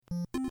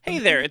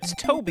there, it's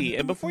Toby,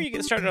 and before you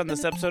get started on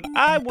this episode,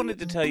 I wanted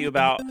to tell you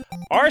about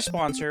our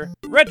sponsor,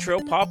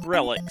 Retro Pop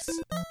Relics.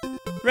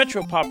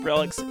 Retro Pop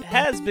Relics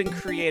has been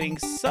creating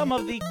some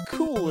of the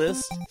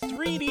coolest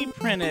 3D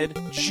printed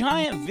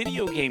giant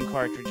video game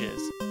cartridges.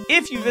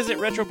 If you visit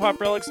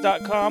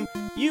retropoprelics.com,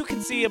 you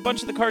can see a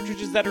bunch of the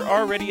cartridges that are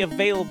already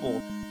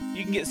available.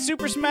 You can get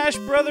Super Smash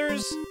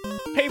Bros.,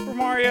 Paper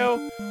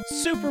Mario,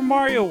 Super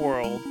Mario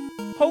World,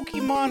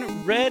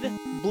 Pokemon Red,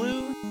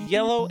 Blue,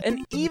 Yellow,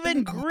 and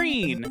even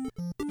Green.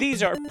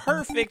 These are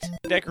perfect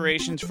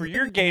decorations for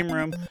your game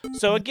room,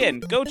 so again,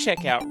 go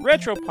check out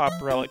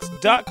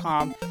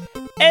retropoprelics.com,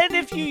 and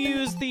if you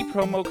use the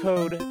promo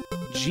code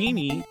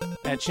GENIE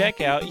at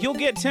checkout, you'll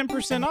get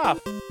 10% off.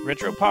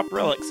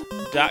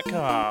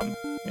 retropoprelics.com.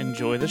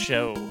 Enjoy the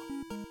show.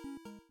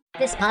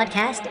 This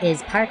podcast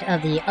is part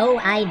of the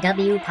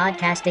OIW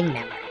Podcasting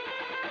Network.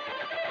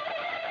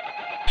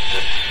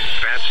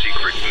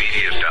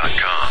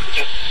 BadSecretMedia.com.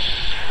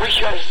 I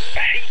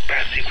hate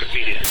Bad Secret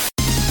Media.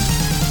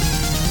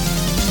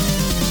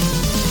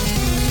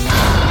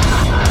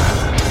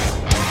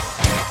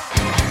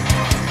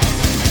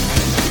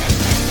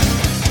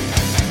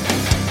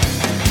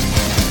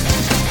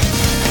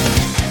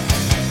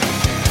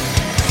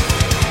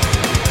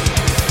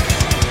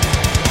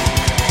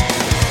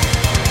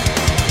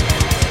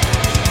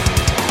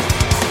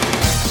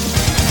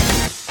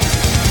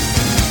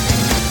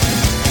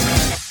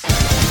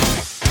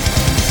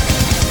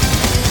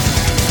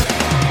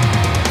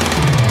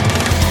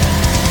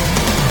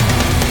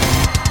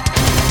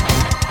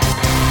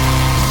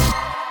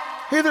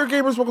 Hey there,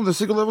 gamers. Welcome to the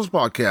Single Levels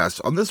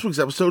Podcast. On this week's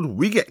episode,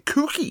 we get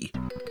kooky.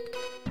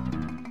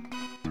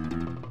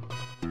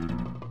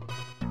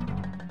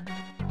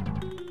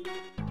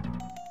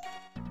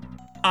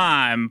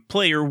 I'm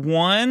Player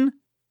 1,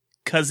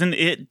 Cousin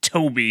It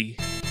Toby.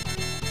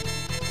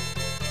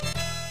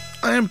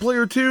 I am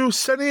Player 2,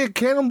 Sending a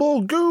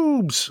Cannonball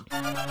Goobs.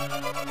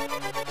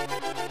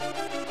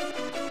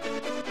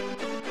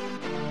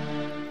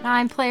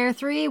 I'm Player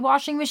 3,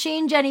 Washing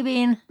Machine Jenny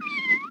Bean.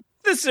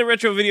 This is a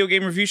retro video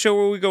game review show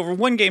where we go over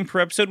one game per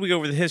episode. We go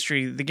over the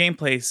history, the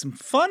gameplay, some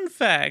fun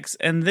facts,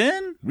 and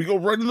then We go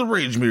right in the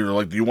rage meter.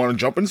 Like, do you want to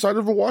jump inside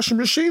of a washing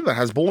machine that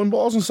has bowling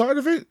balls inside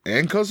of it?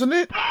 And Cousin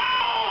It?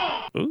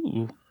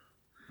 ooh,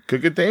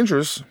 Could get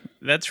dangerous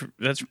that's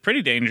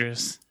pretty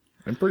dangerous.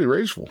 and pretty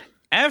rageful.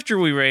 After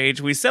we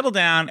rage, we settle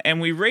down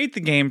and we rate the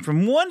game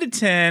from 1 to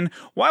 10.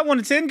 Why 1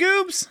 to 10,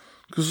 Goobs?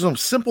 Because some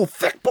simple,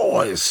 thick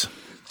boys.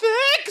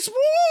 Thick, spooky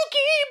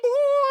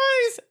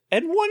boys!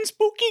 And one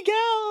spooky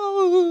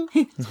gal!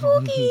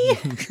 Spooky!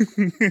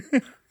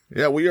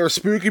 Yeah, we are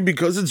spooky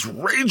because it's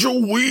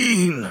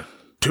Rage-O-Ween,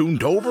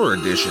 Toontober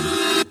edition.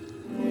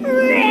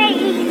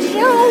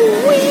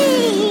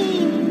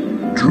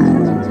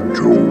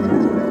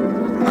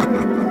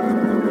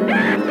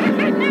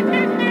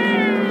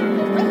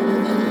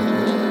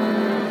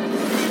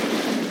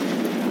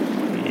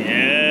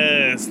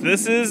 Yes,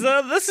 this is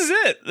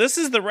it. This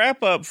is the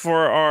wrap up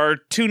for our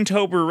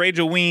Toontober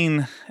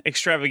Rage-O-Ween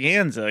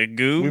extravaganza,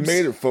 Goobs. We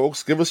made it,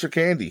 folks. Give us your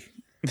candy.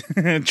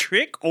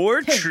 Trick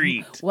or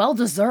treat. Well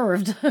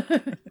deserved.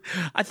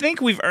 I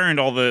think we've earned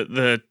all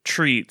the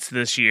treats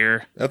this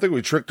year. I think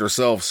we tricked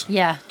ourselves.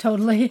 Yeah,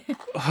 totally.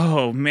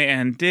 Oh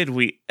man, did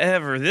we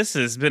ever. This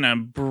has been a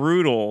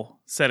brutal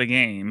set of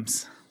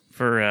games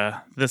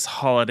for this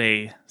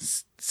holiday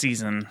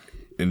season.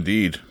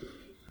 Indeed.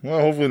 Well,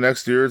 hopefully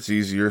next year it's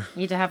easier.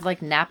 Need to have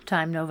like nap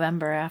time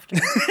November after.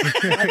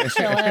 Like,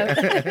 chill out.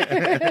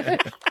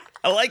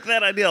 I like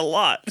that idea a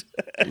lot.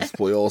 Just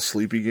play all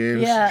sleepy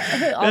games.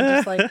 Yeah, I'll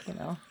just like,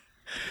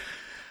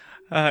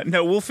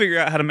 No, we'll figure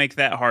out how to make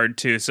that hard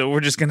too, so we're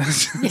just gonna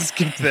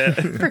skip that.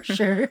 for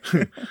sure.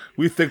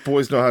 We thick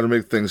boys know how to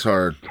make things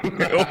hard.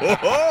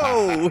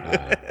 Oh!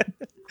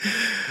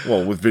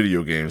 Well, with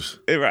video games.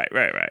 Right.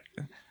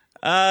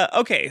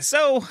 Okay,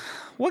 so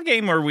what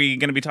game are we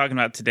going to be talking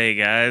about today,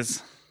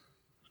 guys?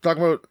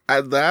 Talking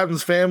about the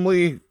Addams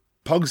Family,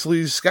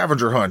 Pugsley's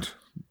Scavenger Hunt.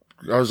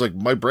 I was like,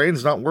 my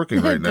brain's not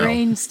working right now.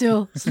 Brain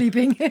still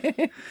sleeping.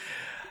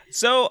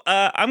 So,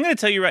 I'm going to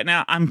tell you right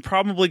now, I'm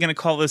probably going to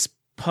call this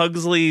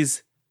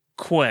Pugsley's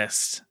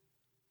Quest.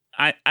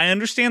 I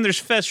understand there's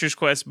Fester's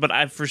Quest, but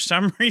I, for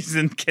some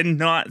reason,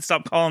 cannot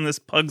stop calling this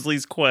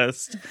Pugsley's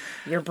Quest.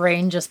 Your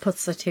brain just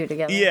puts the two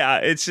together. Yeah,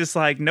 it's just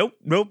like, nope,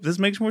 this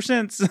makes more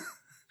sense.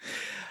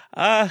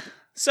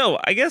 So,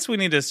 I guess we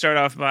need to start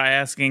off by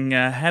asking,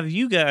 have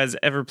you guys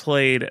ever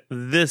played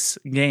this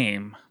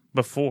game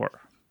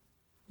before?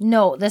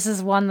 No, this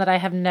is one that I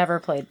have never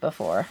played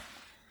before.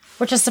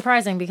 Which is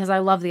surprising because I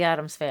love the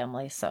Addams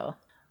Family, so...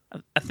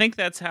 I think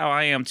that's how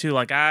I am too.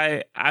 Like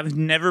I've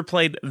never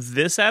played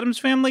this Addams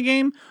Family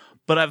game,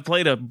 but I've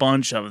played a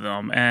bunch of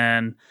them,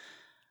 and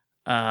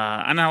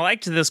I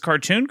liked this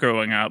cartoon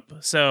growing up.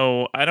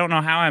 So I don't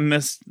know how I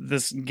missed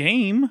this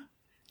game.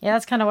 Yeah,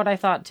 that's kind of what I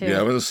thought too.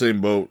 Yeah, I'm in the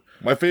same boat.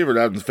 My favorite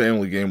Addams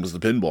Family game was the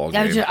pinball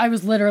game. I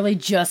was literally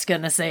just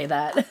gonna say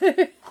that.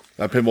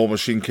 That pinball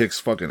machine kicks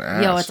fucking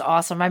ass. Yo, it's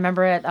awesome. I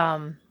remember it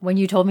when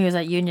you told me it was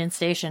at Union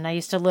Station. I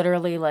used to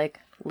literally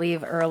like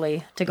leave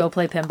early to go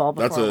play pinball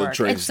before That's a work.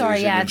 train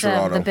station in it's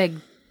Toronto. the big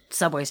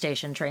subway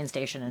station, train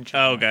station in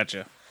Toronto. Oh,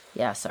 gotcha.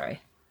 Yeah,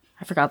 sorry.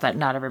 I forgot that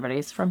not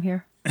everybody's from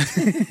here.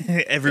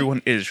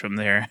 Everyone is from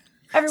there.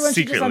 Everyone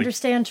should just Secretly.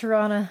 understand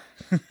Toronto.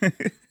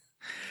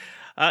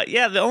 My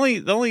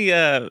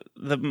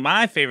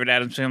favorite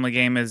Addams Family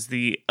game is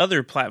the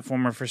other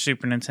platformer for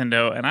Super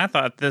Nintendo, and I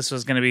thought this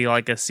was going to be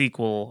like a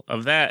sequel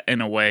of that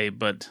in a way,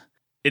 but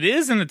it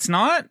is and it's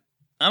not.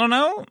 I don't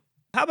know.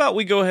 How about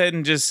we go ahead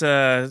and just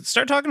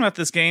start talking about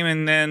this game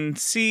and then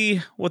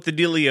see what the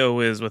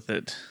dealio is with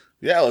it.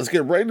 Yeah, let's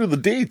get right into the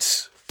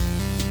dates.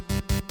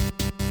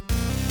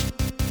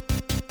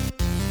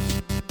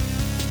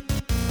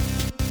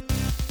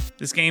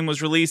 This game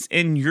was released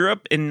in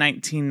Europe in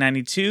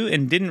 1992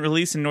 and didn't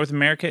release in North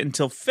America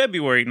until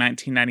February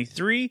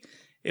 1993.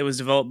 It was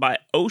developed by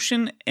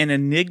Ocean and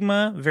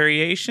Enigma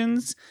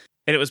Variations,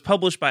 and it was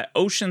published by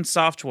Ocean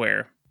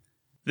Software.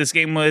 This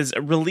game was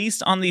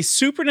released on the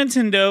Super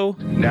Nintendo,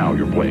 Now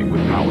you're playing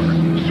with power.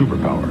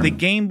 Superpower. the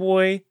Game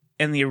Boy,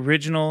 and the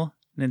original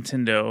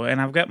Nintendo.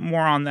 And I've got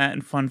more on that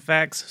in fun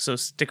facts, so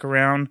stick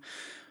around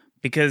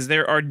because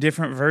there are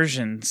different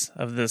versions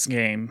of this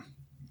game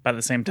by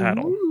the same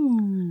title.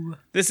 Ooh.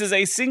 This is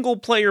a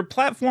single-player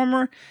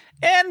platformer,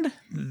 and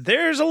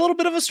there's a little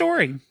bit of a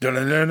story.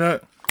 Dun-dun-dun-dun.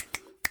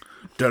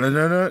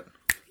 Dun-dun-dun-dun.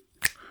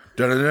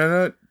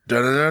 Dun-dun-dun-dun.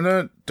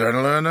 Dun-dun-dun-dun.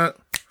 Dun-dun-dun-dun.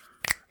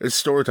 It's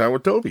story time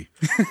with Toby.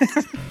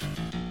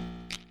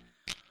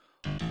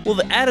 Well,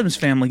 the Addams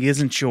family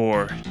isn't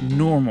your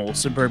normal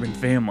suburban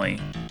family.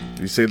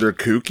 You say they're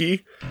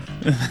kooky?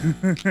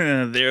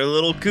 They're a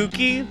little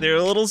kooky, they're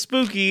a little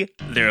spooky,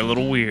 they're a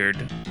little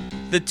weird.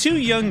 The two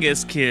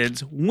youngest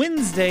kids,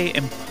 Wednesday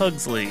and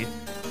Pugsley,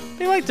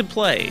 they like to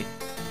play,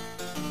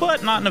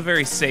 but not in a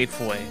very safe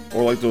way.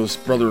 Or like those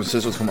brother and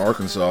sisters from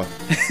Arkansas.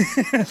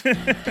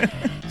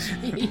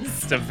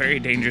 It's a very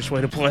dangerous way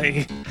to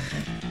play.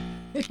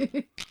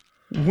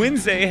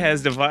 Wednesday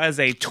has devised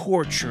a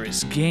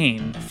torturous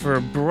game for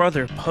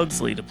brother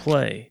Pugsley to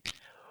play.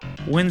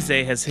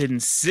 Wednesday has hidden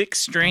 6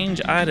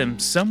 strange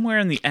items somewhere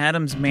in the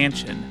Addams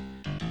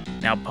mansion.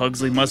 Now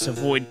Pugsley must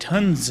avoid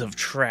tons of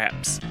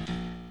traps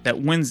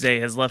that Wednesday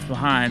has left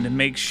behind and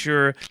make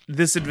sure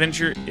this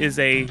adventure is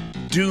a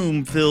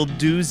doom-filled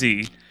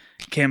doozy.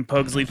 Can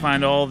Pugsley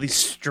find all these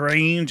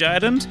strange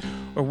items,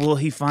 or will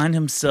he find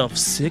himself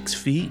 6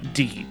 feet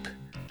deep?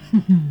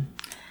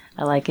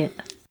 I like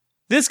it.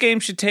 This game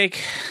should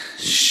take...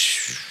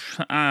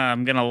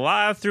 I'm going to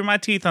lie through my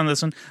teeth on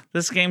this one.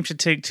 This game should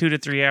take 2 to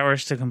 3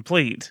 hours to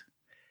complete.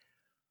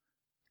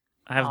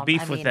 I have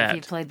beef with that. If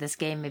you played this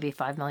game maybe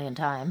 5 million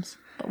times,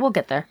 but we'll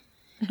get there.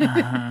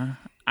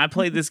 I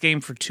played this game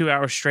for 2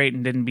 hours straight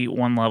and didn't beat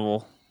one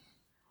level.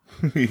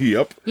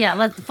 Yep.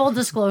 Yeah, full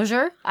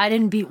disclosure, I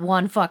didn't beat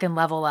one fucking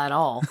level at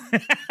all.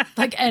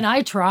 And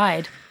I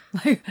tried.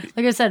 Like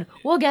I said,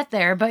 we'll get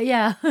there, but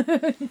yeah.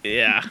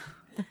 Yeah.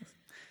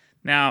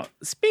 Now,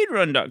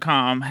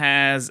 speedrun.com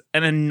has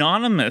an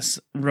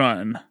anonymous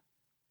run,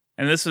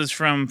 and this was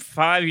from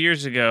 5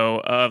 years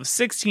ago of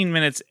 16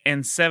 minutes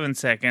and 7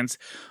 seconds.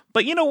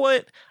 But you know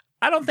what?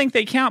 I don't think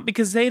they count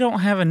because they don't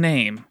have a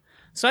name.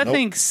 So I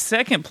think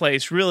second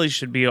place really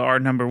should be our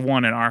number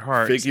one in our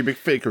hearts. Fakey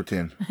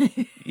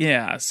McFakerton.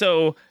 Yeah,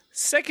 so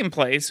second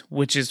place,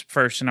 which is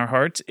first in our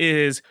hearts,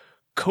 is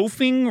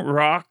Kofing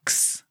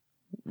Rocks,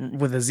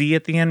 with a Z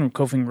at the end.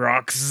 Kofing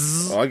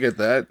Rocks. Oh, I get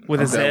that. With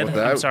a I'm down Z, with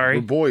that. I'm sorry.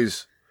 We're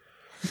boys.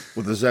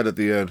 With a Z at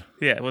the end.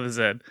 Yeah, with a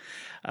Z.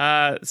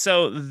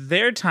 So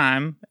their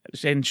time,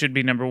 and should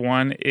be number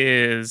one,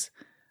 is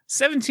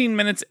 17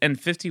 minutes and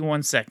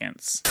 51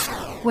 seconds.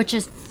 Which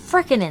is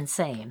freaking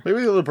insane.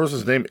 Maybe the other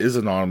person's name is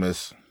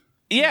anonymous.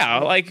 Yeah,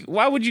 like,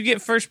 why would you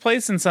get first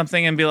place in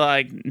something and be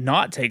like,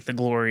 not take the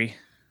glory?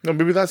 No,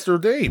 maybe that's their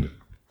name.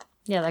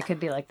 Yeah, that could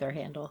be like their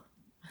handle.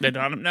 No,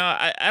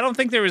 I don't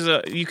think there was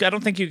I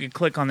don't think you could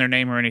click on their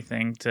name or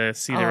anything to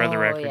see their other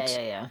records.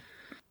 Yeah.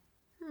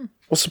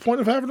 What's the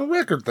point of having a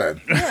record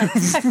then? Yeah,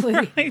 exactly.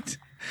 Right?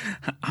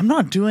 I'm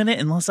not doing it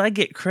unless I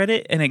get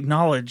credit and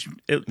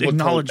acknowledgement.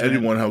 I'll tell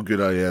anyone how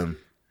good I am.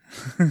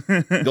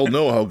 They'll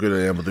know how good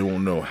I am, but they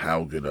won't know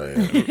how good I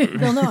am.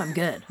 They'll know I'm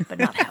good, but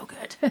not how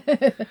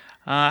good.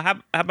 How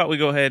about we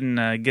go ahead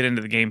and get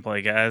into the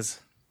gameplay,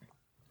 guys?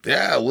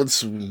 Yeah,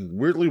 let's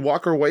weirdly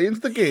walk our way into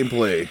the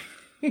gameplay.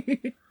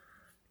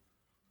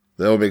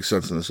 That'll make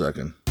sense in a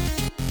second.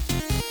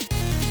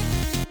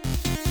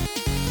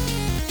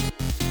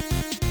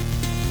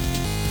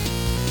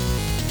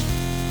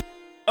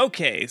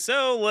 Okay,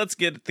 so let's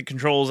get the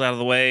controls out of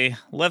the way.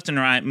 Left and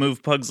right,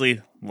 move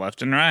Pugsley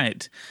left and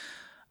right.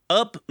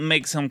 Up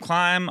makes him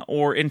climb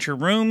or enter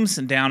rooms.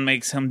 Down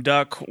makes him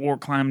duck or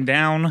climb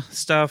down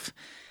stuff.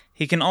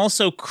 He can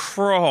also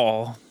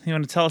crawl. You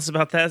want to tell us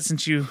about that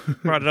since you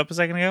brought it up a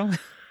second ago?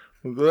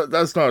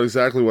 That's not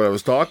exactly what I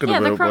was talking Yeah,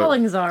 about. the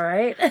crawling's all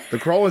right. The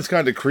crawling's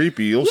kind of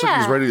creepy. He looks like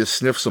he's Yeah. ready to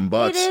sniff some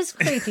butts. It is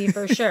creepy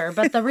for sure,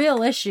 but the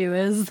real issue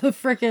is the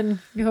frickin'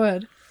 go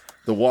ahead.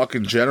 the walk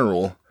in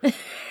general.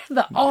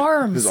 The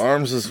arms. His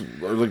arms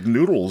are like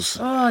noodles.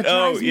 Oh, it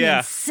drives me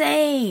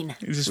insane.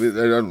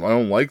 I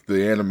don't like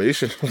the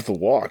animation of the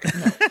walk.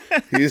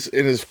 He's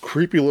in his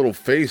creepy little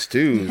face,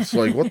 too. It's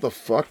like, what the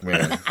fuck,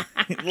 man?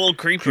 Little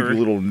creeper. Creepy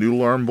little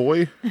noodle arm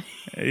boy.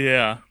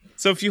 Yeah.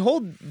 So if you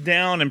hold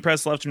down and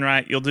press left and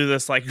right, you'll do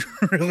this like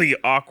really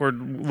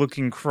awkward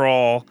looking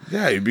crawl.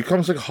 Yeah, he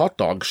becomes like hot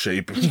dog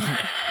shape.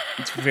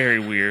 It's very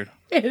weird.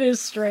 It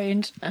is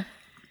strange.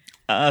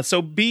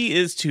 So B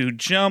is to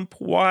jump.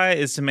 Y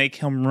is to make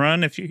him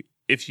run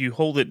if you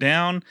hold it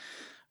down.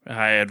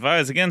 I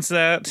advise against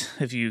that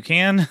if you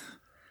can.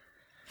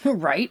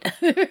 Right?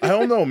 I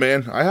don't know,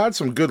 man. I had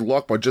some good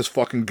luck by just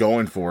fucking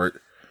going for it.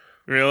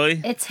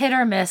 Really? It's hit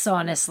or miss,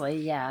 honestly,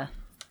 yeah.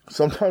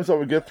 Sometimes I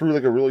would get through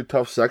like a really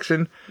tough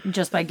section.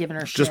 Just by giving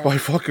her shit. Just by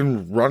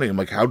fucking running. I'm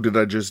like, how did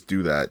I just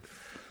do that?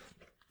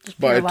 Just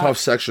by a tough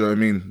section, I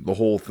mean the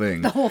whole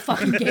thing. The whole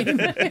fucking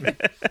game.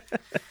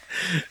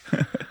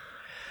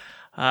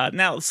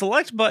 Now,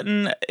 select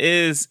button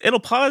it'll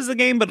pause the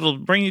game, but it'll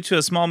bring you to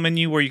a small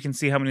menu where you can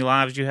see how many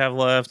lives you have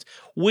left,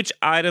 which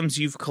items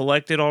you've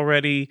collected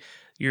already,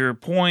 your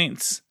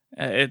points.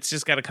 It's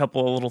just got a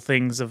couple of little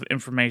things of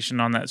information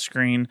on that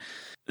screen.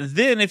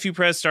 Then if you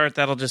press start,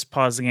 that'll just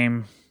pause the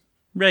game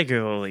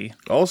regularly.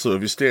 Also,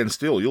 if you stand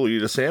still, you'll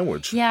eat a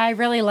sandwich. Yeah, I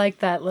really like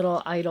that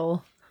little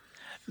idle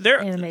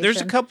animation.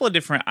 There's a couple of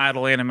different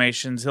idle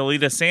animations. He'll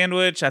eat a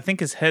sandwich. I think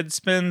his head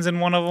spins in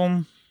one of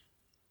them.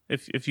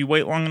 If you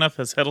wait long enough,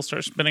 his head will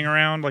start spinning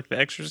around like The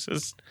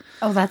Exorcist.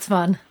 Oh, that's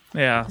fun.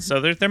 Yeah,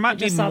 so there might be more. I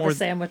just saw the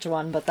sandwich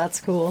one, but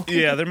that's cool.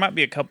 Yeah, there might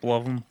be a couple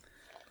of them.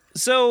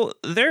 So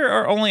there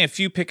are only a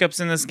few pickups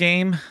in this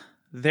game.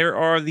 There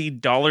are the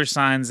dollar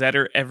signs that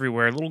are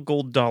everywhere, little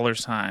gold dollar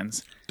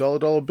signs.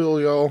 Dollar bill,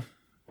 y'all.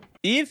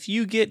 If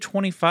you get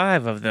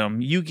 25 of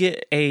them, you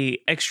get a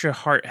extra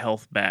heart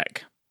health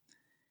back.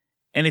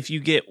 And if you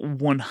get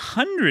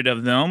 100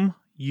 of them,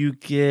 you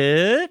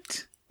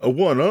get a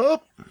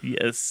 1-up.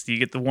 Yes, you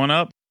get the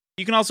 1-up.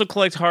 You can also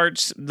collect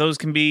hearts. Those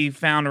can be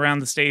found around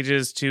the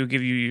stages to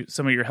give you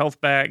some of your health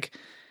back.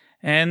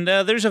 And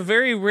there's a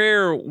very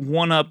rare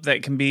 1-up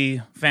that can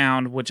be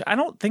found, which I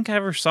don't think I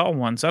ever saw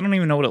one, so I don't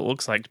even know what it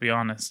looks like, to be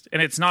honest.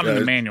 And it's not in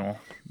the manual.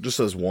 Just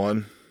says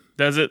 1.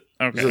 Does it?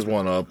 Okay. It says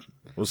 1-up.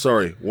 Well,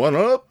 sorry,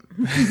 1-up?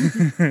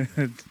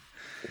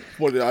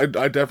 Well, I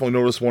definitely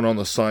noticed one on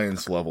the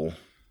science level.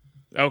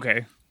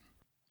 Okay.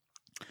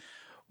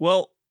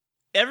 Well,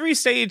 every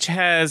stage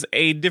has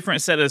a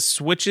different set of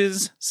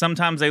switches.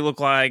 Sometimes they look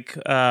like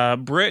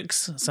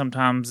bricks.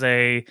 Sometimes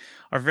they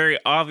are very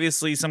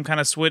obviously some kind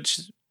of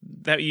switch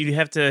that you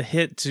have to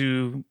hit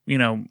to,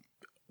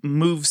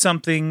 move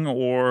something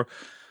or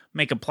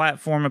make a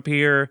platform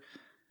appear.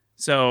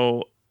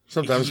 So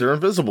sometimes they're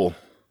invisible.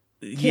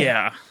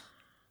 Yeah.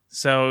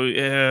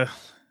 So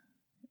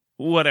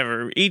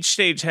whatever. Each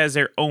stage has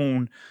their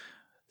own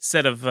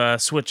set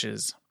of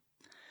switches.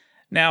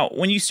 Now,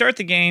 when you start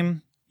the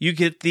game, you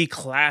get the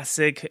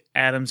classic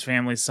Addams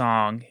Family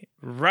song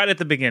right at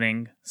the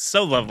beginning.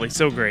 So lovely,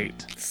 so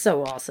great.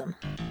 So awesome.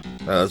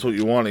 That's what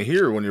you want to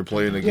hear when you're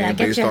playing a game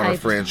based on a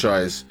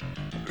franchise.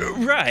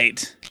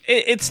 Right.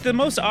 It's the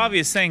most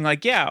obvious thing.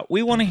 Like, yeah,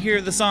 we want to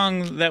hear the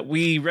song that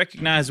we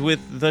recognize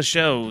with the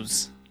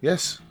shows.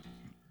 Yes.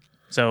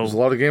 So there's a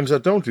lot of games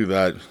that don't do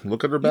that.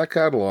 Look at their back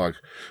catalog.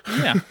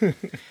 Yeah.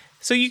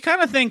 So you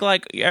kind of think,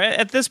 like,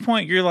 at this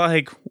point, you're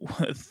like,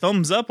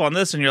 thumbs up on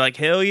this, and you're like,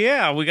 hell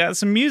yeah, we got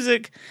some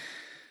music.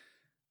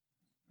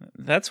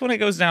 That's when it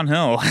goes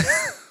downhill.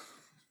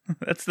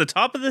 That's the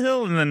top of the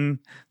hill, and then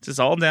it's just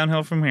all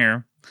downhill from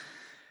here.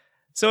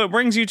 So it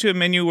brings you to a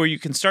menu where you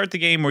can start the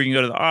game, where you can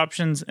go to the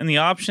options. In the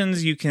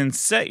options, you can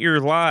set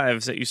your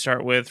lives that you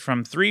start with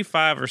from 3,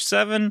 5, or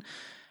 7,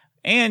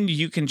 and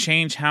you can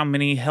change how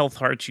many health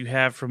hearts you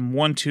have from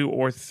 1, 2,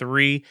 or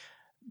 3.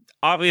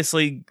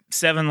 Obviously,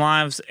 7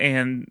 lives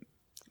and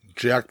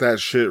jack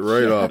that shit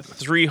right up.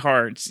 3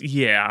 hearts,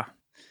 yeah.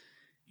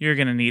 You're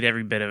going to need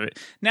every bit of it.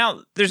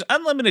 Now, there's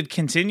unlimited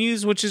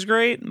continues, which is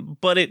great,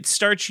 but it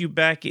starts you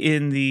back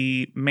in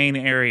the main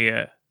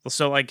area.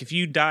 So, like, if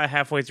you die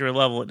halfway through a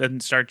level, it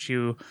doesn't start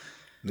you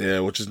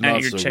which is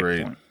not so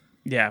checkpoint. Great.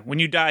 Yeah, when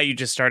you die, you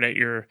just start at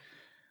your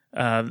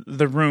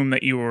the room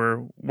that you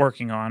were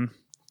working on.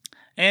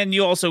 And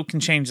you also can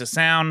change the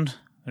sound.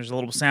 There's a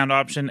little sound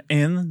option,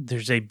 and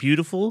there's a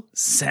beautiful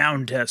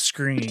sound test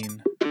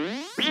screen.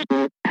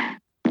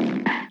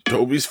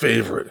 Toby's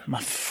favorite.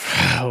 My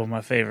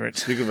favorite.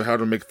 Speaking of how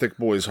to make thick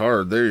boys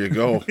hard, there you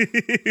go.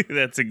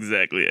 That's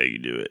exactly how you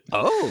do it.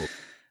 Oh.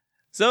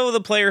 So the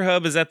player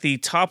hub is at the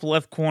top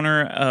left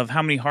corner of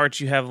how many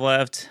hearts you have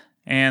left,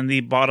 and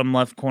the bottom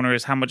left corner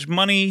is how much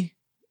money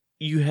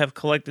you have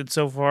collected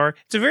so far.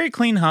 It's a very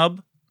clean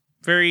hub.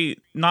 Very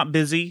not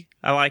busy.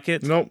 I like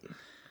it. Nope.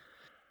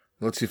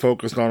 Lets you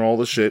focus on all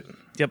the shit.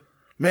 Yep.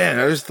 Man,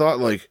 I just thought,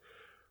 like,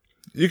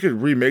 you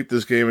could remake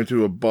this game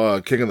into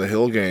a King of the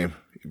Hill game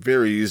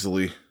very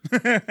easily.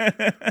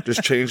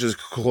 Just change his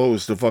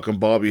clothes to fucking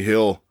Bobby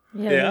Hill.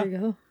 Yeah, there you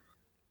go.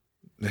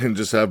 And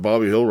just have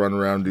Bobby Hill run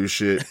around and do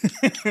shit.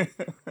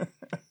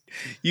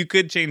 You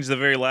could change the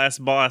very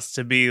last boss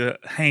to be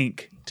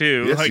Hank,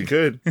 too. Yes, you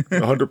could.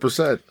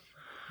 100%.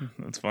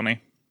 That's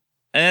funny.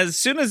 As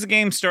soon as the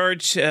game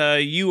starts,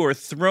 you are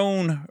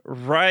thrown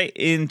right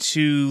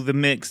into the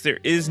mix. There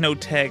is no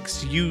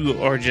text.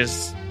 You are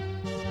just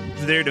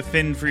there to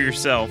fend for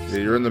yourself. Yeah,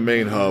 you're in the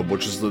main hub,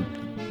 which is the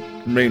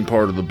main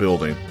part of the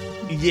building.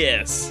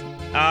 Yes.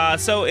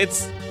 So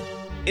it's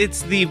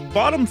the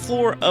bottom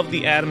floor of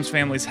the Addams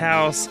family's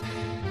house,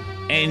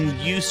 and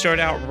you start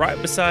out right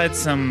beside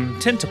some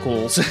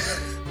tentacles.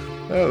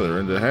 Oh, they're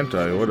into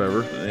hentai,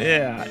 whatever.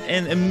 Yeah,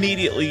 and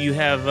immediately you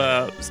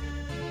have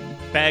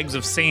bags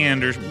of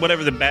sand or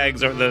whatever the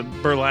bags are, the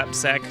burlap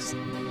sacks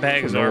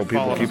bags are people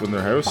falling. keep in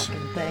their house.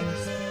 Fucking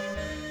things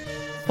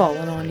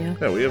falling on you.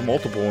 Yeah, we have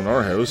multiple in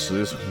our house. So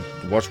just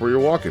watch where you're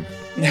walking.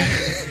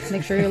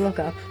 Make sure you look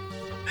up.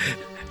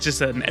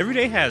 Just an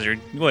everyday hazard.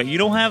 What, you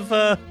don't have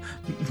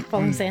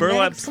Falling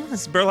burlap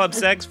sandbags?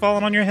 sacks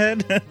falling on your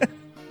head? It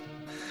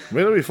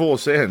may not be full of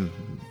sand.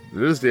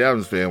 It is the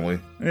Addams family.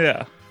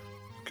 Yeah.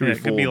 Could Yeah, be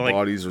it full could be of like-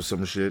 bodies or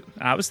some shit.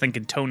 I was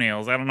thinking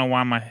toenails. I don't know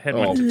why my head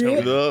went to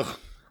toenails. Ugh.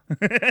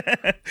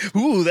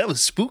 Ooh, that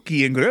was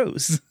spooky and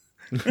gross.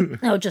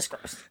 No, just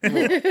gross.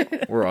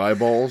 Or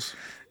eyeballs.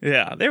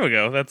 Yeah, there we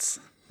go. That's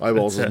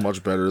Eyeballs That's is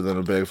much better than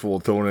a bag full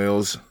of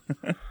toenails.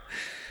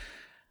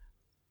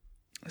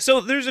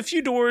 So there's a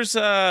few doors.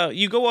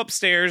 You go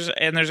upstairs,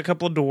 and there's a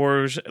couple of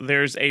doors.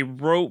 There's a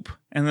rope,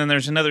 and then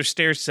there's another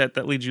stair set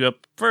that leads you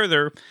up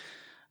further.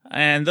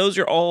 And those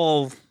are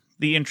all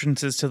the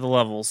entrances to the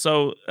level.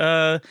 So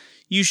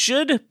you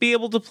should be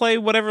able to play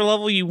whatever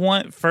level you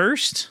want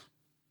first.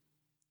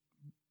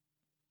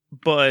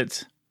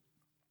 But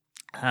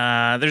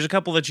there's a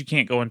couple that you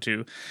can't go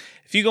into.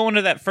 If you go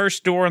into that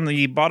first door on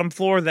the bottom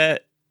floor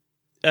that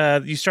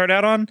you start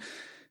out on,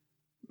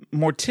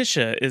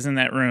 Morticia is in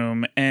that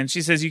room, and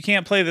she says you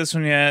can't play this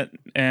one yet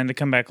and to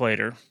come back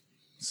later.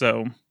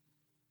 So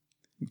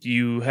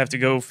you have to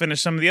go finish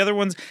some of the other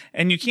ones,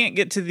 and you can't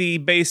get to the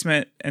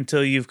basement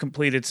until you've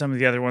completed some of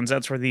the other ones.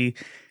 That's where the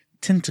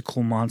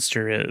tentacle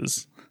monster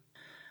is.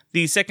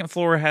 The second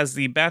floor has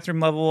the bathroom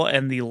level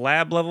and the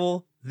lab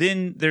level.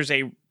 Then there's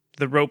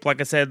the rope,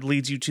 like I said,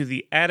 leads you to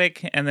the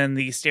attic, and then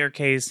the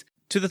staircase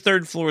to the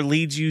third floor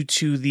leads you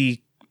to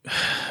the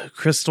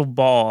crystal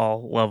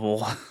ball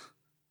level.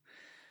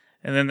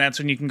 And then that's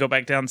when you can go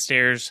back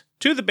downstairs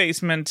to the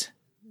basement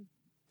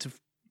to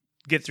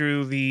get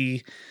through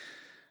the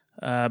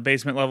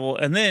basement level.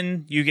 And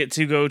then you get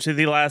to go to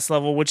the last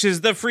level, which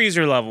is the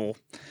freezer level.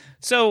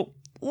 So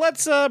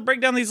let's break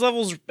down these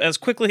levels as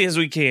quickly as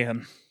we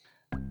can.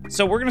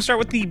 So we're going to start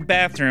with the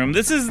bathroom.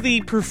 This is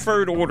the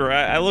preferred order.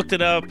 I looked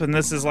it up, and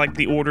this is like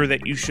the order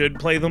that you should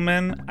play them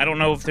in. I don't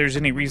know if there's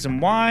any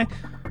reason why,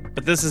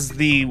 but this is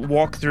the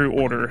walkthrough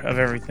order of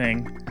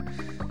everything.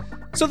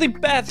 So the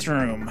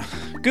bathroom.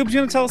 Goobs, you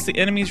want to tell us the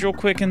enemies real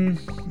quick in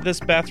this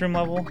bathroom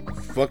level?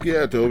 Fuck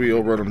yeah, Toby,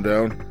 I'll run them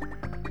down.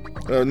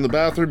 In the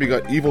bathroom, you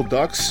got evil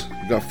ducks.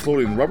 You got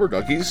floating rubber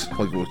duckies,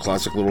 like with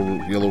classic little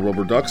yellow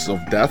rubber ducks of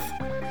death.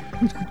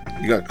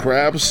 You got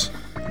crabs.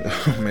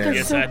 Oh, man.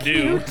 Yes, so I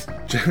do.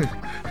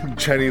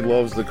 Jenny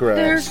loves the crabs.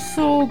 They're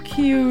so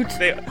cute.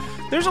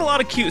 There's a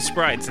lot of cute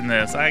sprites in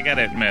this. I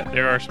gotta admit,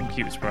 there are some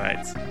cute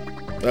sprites.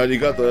 You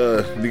got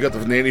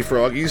the nanny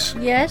froggies.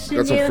 Yes,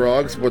 Got some you.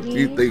 frogs, but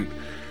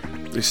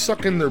they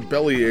suck in their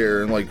belly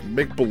air and like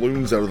make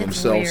balloons out of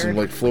themselves and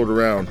weird. like float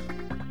around.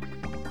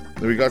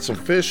 Then we got some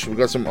fish. We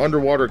got some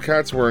underwater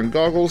cats wearing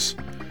goggles.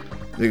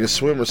 They can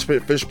swim or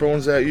spit fish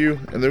bones at you,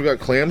 and then we got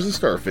clams and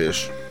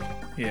starfish.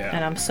 Yeah.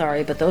 And I'm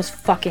sorry, but those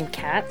fucking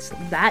cats,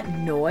 that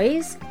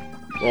noise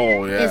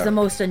Oh yeah. is the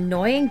most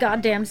annoying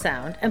goddamn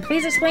sound. And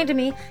please explain to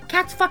me,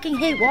 cats fucking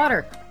hate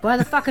water. Why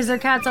the fuck is there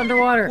cats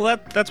underwater? Well,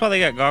 that's why they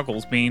got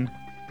goggles, Bean.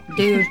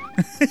 Dude,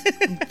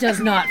 does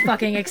not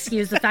fucking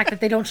excuse the fact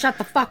that they don't shut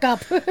the fuck up.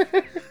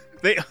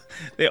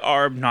 They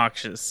are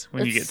obnoxious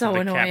when you It's get so to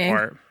the cat annoying.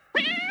 part.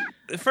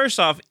 First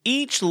off,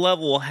 each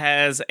level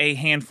has a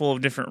handful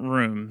of different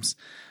rooms.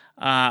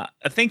 I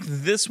think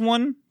this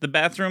one, the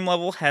bathroom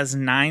level, has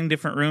 9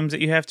 different rooms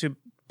that you have to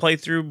play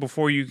through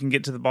before you can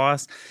get to the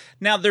boss.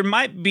 Now, there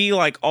might be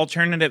like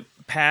alternative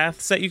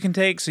paths that you can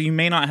take, so you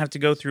may not have to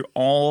go through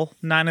all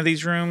 9 of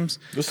these rooms.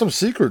 There's some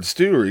secrets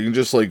too, where you can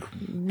just like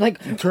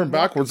Like, turn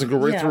backwards and go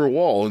right Yeah. through a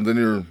wall, and then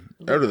you're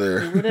out of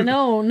there. would have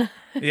known.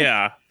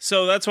 Yeah,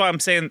 so that's why I'm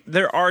saying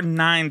there are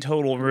 9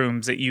 total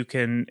rooms that you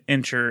can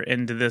enter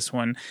into this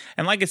one.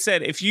 And like I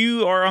said, if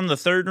you are on the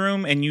 3rd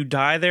room and you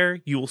die there,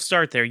 you will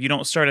start there. You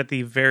don't start at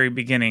the very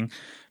beginning,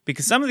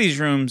 because some of these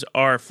rooms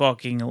are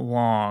fucking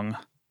long,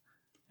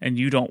 and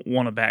you don't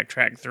want to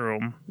backtrack through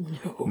them.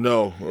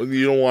 No,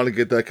 you don't want to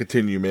get that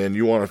continue, man.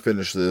 You want to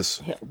finish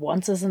this. Yeah,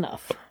 once is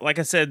enough. Like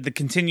I said, the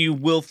continue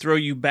will throw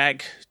you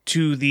back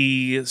to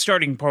the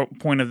starting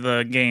point of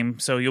the game,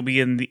 so you'll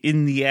be in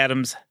the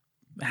Addams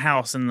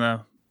house in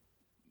the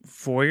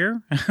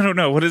foyer. I don't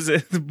know, what is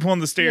it? On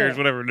the stairs, Yeah.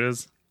 whatever it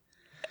is.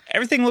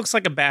 everything looks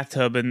like a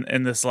bathtub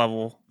in this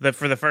level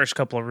for the first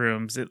couple of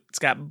rooms. It's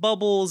got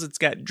bubbles, it's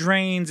got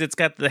drains, it's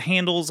got the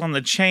handles on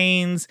the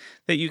chains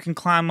that you can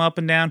climb up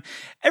and down.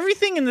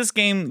 Everything in this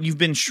game, you've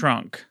been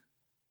shrunk.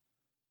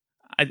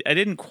 I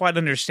didn't quite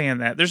understand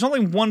that. There's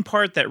only one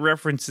part that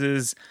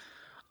references,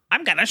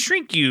 I'm gonna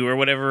shrink you, or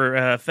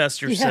whatever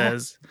Fester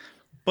says.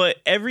 But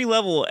every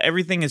level,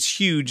 everything is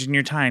huge and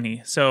you're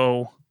tiny.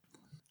 So,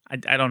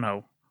 I don't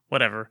know.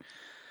 Whatever.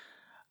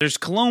 There's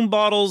cologne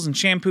bottles and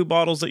shampoo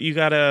bottles that you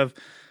gotta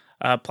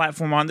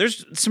platform on.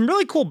 There's some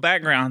really cool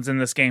backgrounds in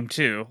this game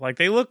too. Like,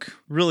 they look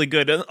really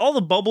good. All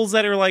the bubbles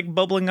that are like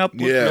bubbling up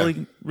look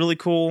really, really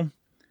cool.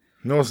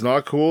 No, it's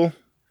not cool.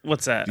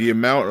 What's that? The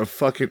amount of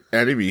fucking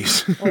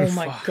enemies. Oh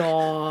my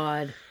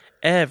god.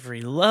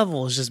 Every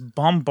level is just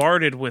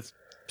bombarded with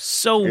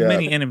so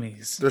many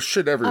enemies. There's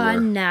shit everywhere.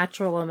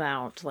 Unnatural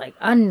amount. Like,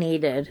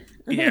 unneeded.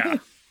 Yeah.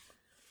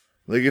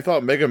 Like, you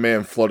thought Mega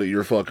Man flooded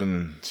your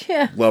fucking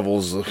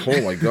levels.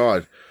 Oh my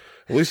god.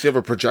 At least you have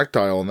a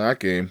projectile in that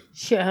game.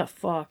 Yeah,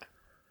 fuck.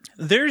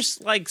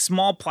 There's like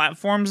small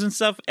platforms and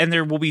stuff, and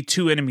there will be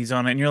 2 enemies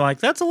on it, and you're like,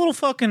 that's a little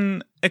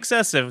fucking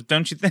excessive,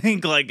 don't you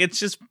think? Like, it's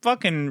just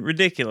fucking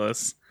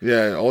ridiculous.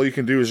 Yeah, all you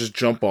can do is just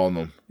jump on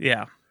them.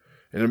 Yeah.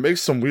 And it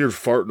makes some weird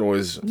fart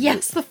noise.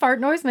 Yes, the fart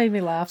noise made me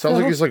laugh. Sounds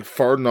like he's like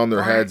farting on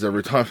their heads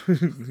every time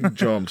he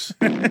jumps.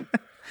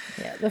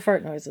 Yeah, the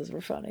fart noises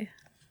were funny.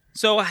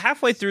 So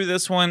halfway through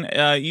this one,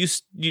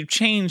 you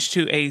change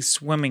to a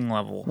swimming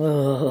level.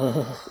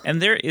 Ugh.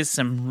 And there is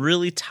some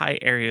really tight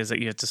areas that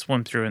you have to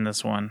swim through in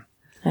this one.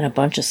 And a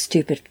bunch of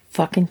stupid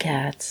fucking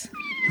cats.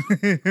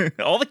 This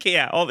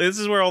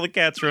is where all the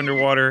cats are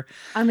underwater.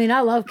 I mean,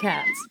 I love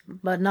cats,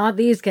 but not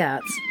these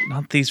cats.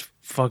 Not these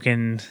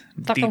fucking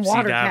deep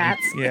water sea diving.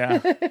 cats.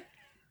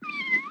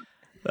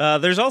 Yeah.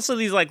 There's also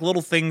these like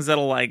little things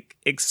that'll like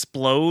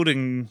explode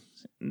and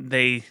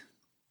they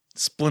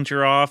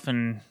splinter off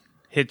and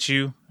hit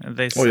you. And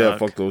they suck. Oh yeah,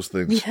 fuck those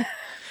things. Yeah.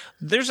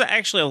 There's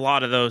actually a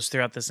lot of those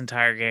throughout this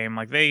entire game.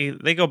 Like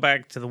they go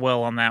back to the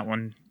well on that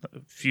one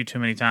a few too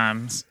many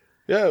times.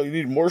 Yeah, you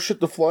need more shit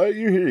to fly at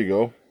you? Here you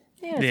go.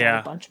 Yeah,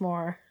 a bunch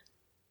more.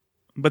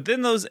 But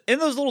then in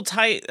those little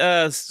tight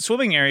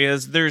swimming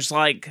areas, there's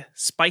like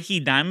spiky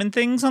diamond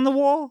things on the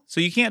wall,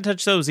 so you can't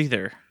touch those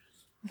either.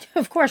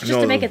 Of course, just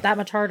to make it that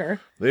much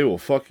harder. They will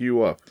fuck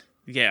you up.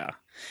 Yeah.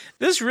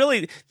 This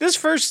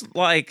first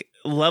like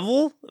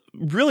level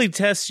really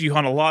tests you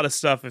on a lot of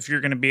stuff if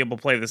you're going to be able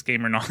to play this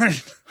game or not.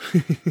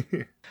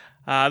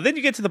 Then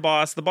you get to the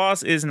boss. The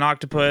boss is an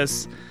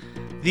octopus.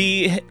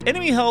 The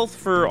enemy health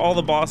for all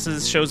the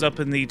bosses shows up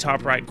in the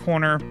top right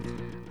corner.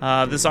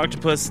 This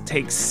octopus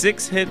takes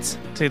 6 hits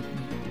to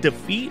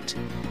defeat,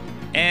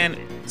 and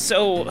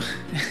so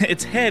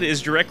its head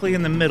is directly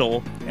in the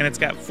middle, and it's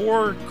got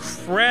 4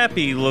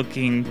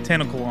 crappy-looking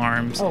tentacle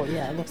arms. Oh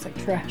yeah, it looks like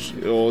trash.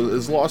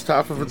 It's lost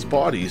half of its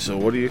body, so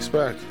what do you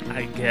expect?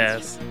 I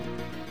guess.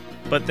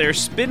 But they're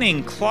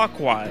spinning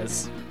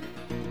clockwise,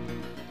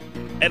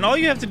 and all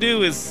you have to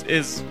do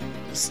is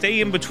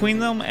stay in between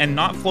them and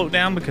not float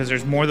down because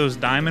there's more of those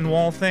diamond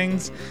wall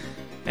things.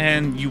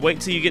 And you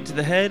wait till you get to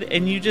the head,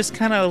 and you just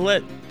kind of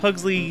let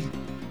Pugsley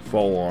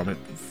fall on it.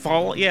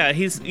 Yeah,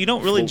 you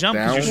don't really Float jump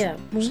because down?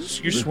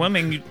 you're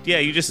swimming.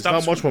 You just stop.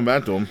 Not much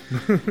momentum.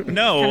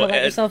 No, Kind of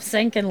let yourself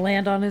sink and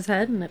land on his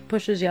head, and it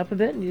pushes you up a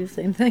bit, and you do the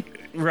same thing.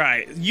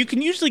 Right. You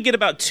can usually get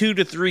about 2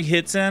 to 3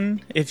 hits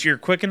in if you're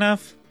quick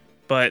enough,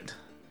 but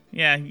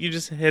yeah, you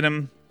just hit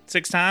him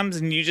 6 times,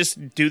 and you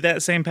just do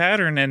that same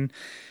pattern, and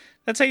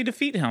that's how you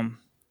defeat him.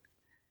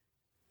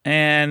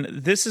 And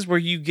this is where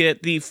you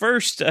get the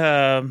first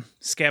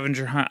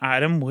scavenger hunt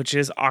item, which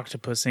is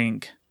octopus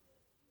ink.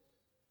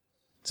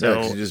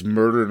 So you just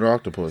murdered an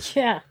octopus.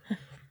 Yeah.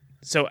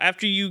 So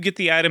after you get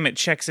the item, it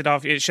checks it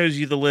off. It shows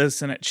you the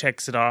list and it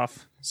checks it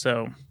off.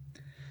 So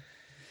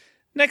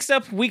next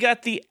up, we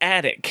got the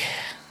attic.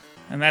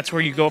 And that's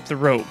where you go up the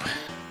rope.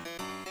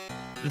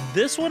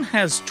 This one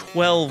has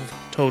 12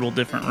 total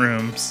different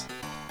rooms.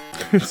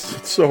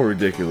 It's so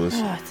ridiculous.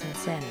 Oh, it's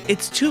insane.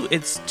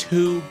 It's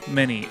too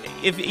many.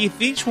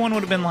 If each one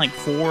would have been like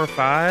 4 or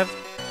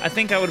 5, I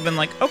think I would have been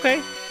like,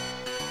 okay.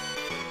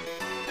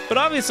 But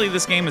obviously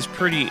this game is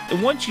pretty...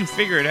 Once you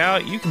figure it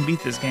out, you can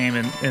beat this game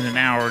in an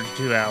hour to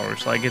 2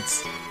 hours. Like,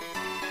 it's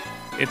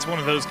one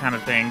of those kind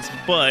of things.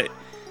 But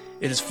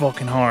it is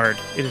fucking hard.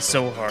 It is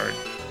so hard.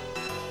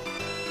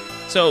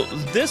 So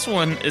this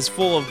one is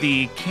full of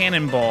the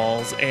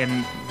cannonballs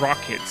and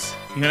rockets.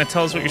 You gonna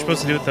tell us what you're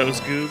supposed to do with those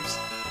goobs?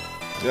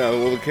 Yeah,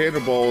 well, the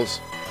cannonballs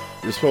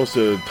you're supposed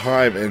to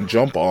time and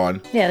jump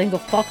on. Yeah, they can go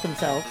fuck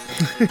themselves.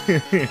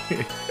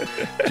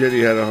 Jenny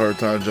had a hard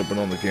time jumping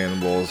on the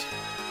cannonballs.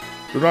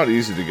 They're not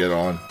easy to get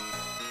on.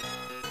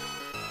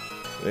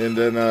 And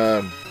then,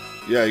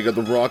 you got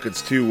the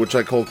rockets too, which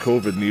I call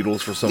COVID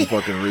needles for some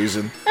fucking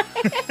reason.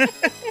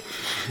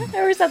 I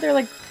always thought they were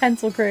like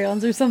pencil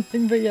crayons or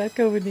something, but yeah,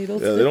 COVID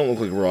needles. Yeah, they don't look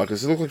like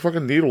rockets. They look like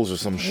fucking needles or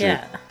some shit.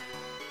 Yeah.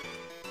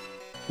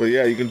 But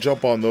yeah, you can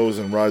jump on those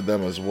and ride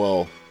them as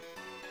well.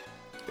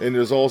 And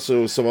there's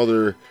also some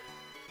other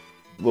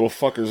little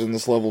fuckers in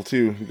this level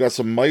too. You got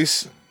some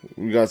mice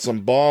We got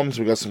some bombs.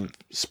 We got some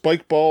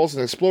spike balls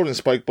and exploding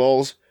spike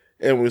balls.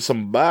 And with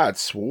some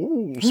bats.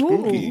 Ooh,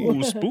 spooky.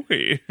 Ooh,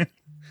 spooky.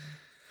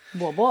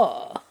 Whoa,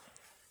 whoa.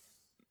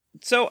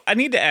 So I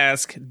need to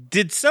ask,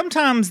 did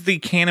sometimes the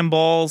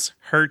cannonballs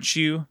hurt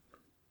you?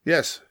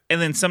 Yes.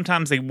 And then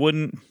sometimes they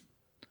wouldn't?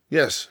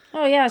 Yes.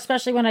 Oh, yeah,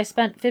 especially when I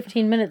spent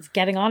 15 minutes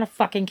getting on a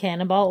fucking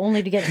cannonball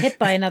only to get hit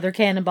by another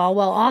cannonball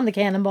while on the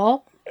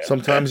cannonball.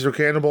 Sometimes your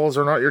cannonballs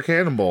are not your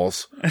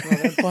cannonballs. Well,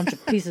 they're a bunch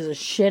of pieces of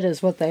shit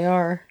is what they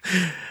are.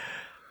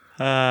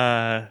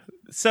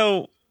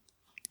 So...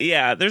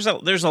 Yeah, there's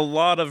a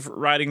lot of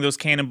riding those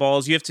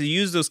cannonballs. You have to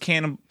use those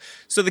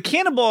So the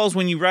cannonballs,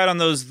 when you ride on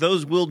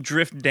those will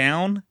drift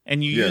down,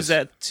 and you use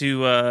that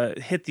to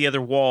hit the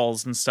other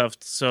walls and stuff,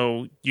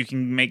 so you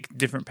can make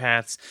different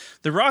paths.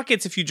 The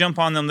rockets, if you jump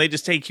on them, they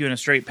just take you in a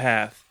straight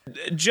path.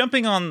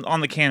 Jumping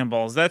on the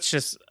cannonballs, that's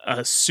just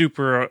a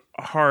super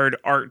hard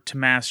art to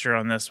master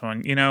on this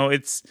one. You know,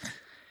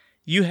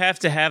 you have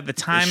to have the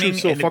timing. It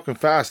shoots so fucking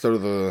fast out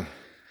of the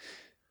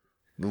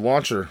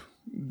launcher.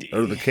 Out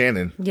of the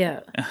cannon.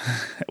 Yeah.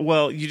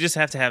 Well, you just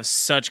have to have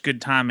such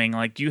good timing.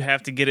 Like, you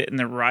have to get it in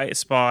the right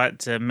spot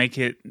to make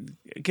it.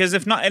 Because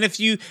if not, and if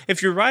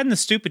you're riding the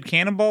stupid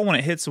cannonball, when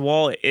it hits the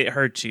wall, it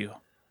hurts you.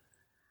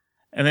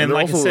 And then, and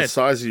like also I said, the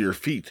size of your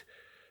feet.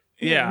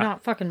 Yeah,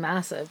 not fucking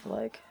massive.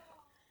 Like,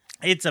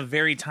 it's a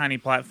very tiny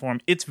platform.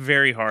 It's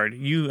very hard.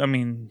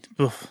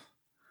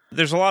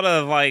 There's a lot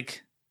of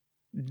like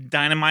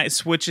dynamite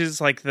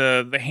switches, like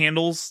the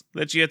handles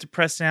that you have to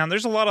press down.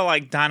 There's a lot of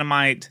like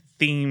dynamite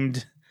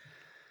themed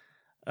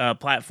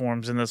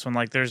platforms in this one.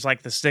 Like, there's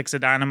like the sticks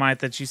of dynamite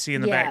that you see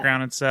in the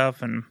background and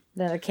stuff, and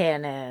the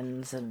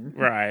cannons and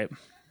right,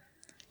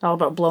 all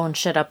about blowing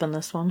shit up in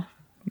this one.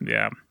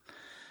 Yeah.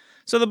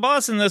 So the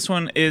boss in this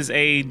one is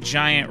a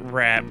giant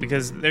rat,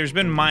 because there's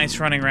been mice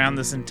running around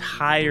this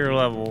entire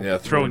level,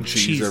 throwing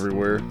cheese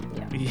everywhere.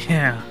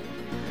 Yeah.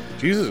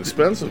 Cheese is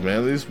expensive,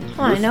 man.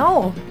 I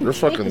know. They're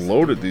fucking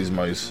loaded, these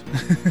mice.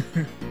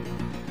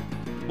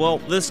 Well,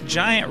 this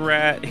giant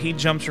rat, he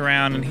jumps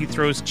around and he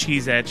throws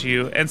cheese at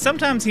you. And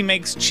sometimes he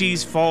makes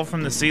cheese fall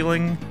from the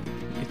ceiling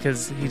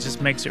because he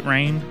just makes it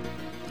rain.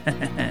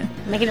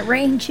 Making it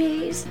rain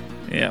cheese?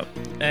 Yep.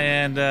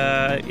 And,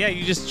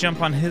 you just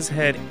jump on his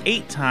head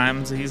 8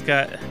 times. He's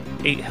got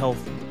 8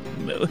 health.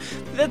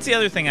 That's the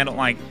other thing I don't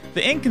like.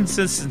 The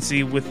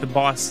inconsistency with the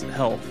boss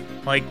health.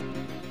 Like,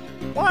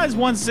 why is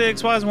 1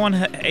 6? Why is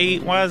 1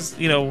 8? Why is,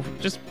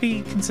 just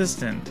be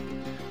consistent.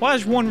 Why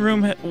does one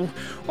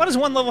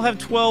level have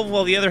 12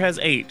 while the other has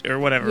 8 or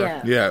whatever?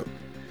 Yeah.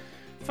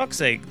 Fuck's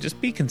sake, just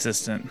be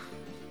consistent.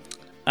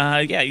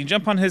 You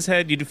jump on his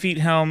head, you defeat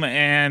him,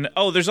 and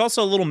there's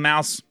also a little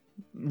mouse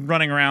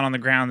running around on the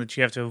ground that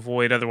you have to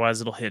avoid,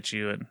 otherwise it'll hit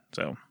you. And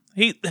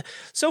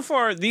so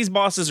far these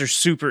bosses are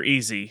super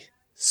easy,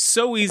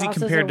 so easy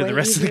compared to the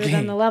rest of the game.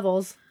 Than the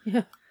levels.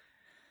 Yeah.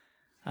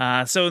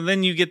 So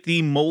then you get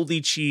the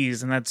moldy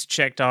cheese, and that's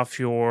checked off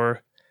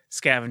your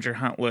scavenger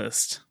hunt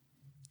list.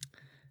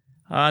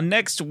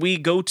 Next, we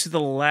go to the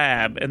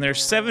lab, and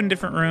there's 7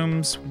 different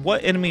rooms.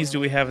 What enemies do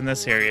we have in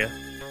this area?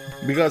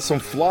 We got some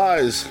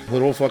flies,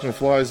 little fucking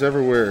flies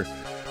everywhere.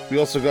 We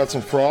also got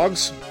some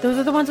frogs. Those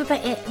are the ones with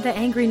the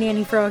angry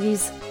nanny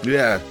froggies.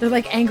 Yeah. They're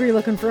like angry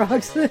looking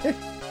frogs. But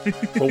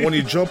when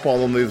you jump on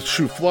them, they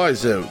shoot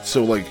flies out.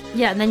 So like.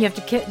 Yeah, and then you have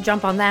to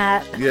jump on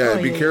that.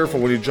 Yeah, be careful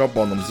when you jump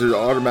on them. They're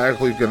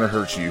automatically gonna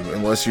hurt you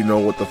unless you know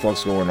what the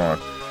fuck's going on.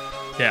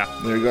 Yeah.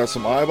 Then we got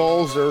some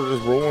eyeballs. They're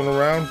just rolling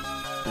around.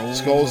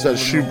 Skulls that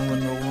shoot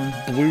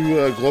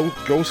blue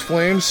ghost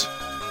flames.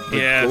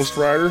 Yeah. Ghost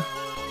Rider.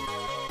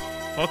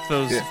 Fuck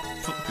those.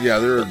 Yeah,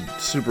 they're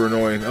super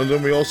annoying. And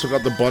then we also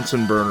got the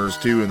Bunsen burners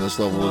too in this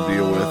level to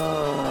deal with.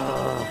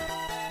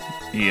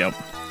 Yep.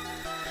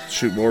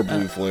 Shoot more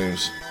blue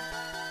flames.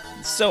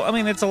 So, I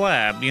mean, it's a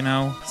lab,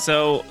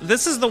 So,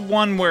 this is the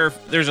one where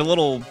there's a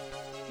little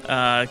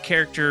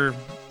character.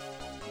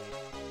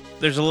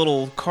 There's a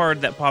little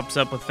card that pops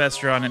up with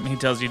Fester on it, and he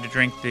tells you to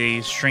drink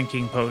the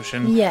shrinking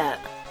potion. Yeah.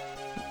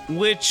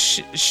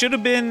 Which should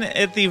have been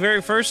at the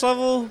very first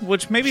level,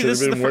 which maybe should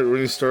this have is been right when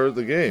you started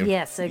the game.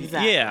 Yes,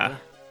 exactly. Yeah.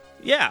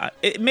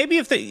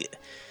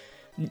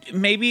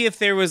 Maybe if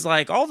there was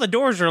like, all the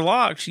doors are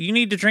locked, you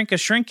need to drink a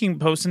shrinking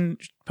potion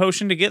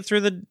to get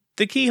through the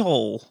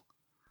keyhole.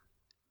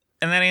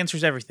 And that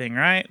answers everything,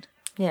 right?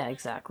 Yeah,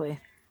 exactly.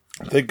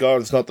 Thank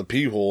God it's not the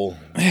pee hole.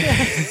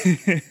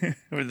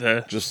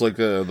 Just like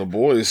the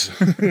boys.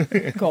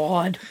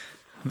 God.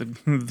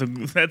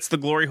 That's the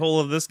glory hole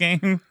of this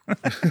game.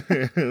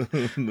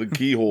 The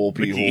keyhole,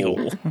 pee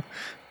hole.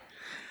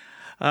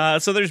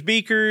 So there's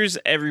beakers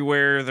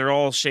everywhere. They're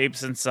all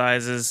shapes and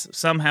sizes.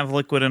 Some have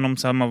liquid in them,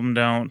 some of them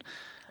don't.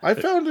 I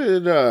found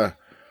it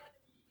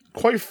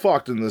quite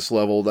fucked in this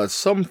level that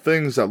some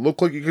things that look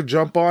like you could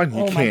jump on,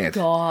 you can't. Oh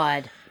my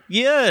God.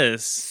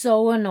 Yes.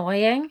 So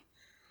annoying.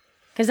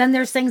 Because then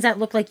there's things that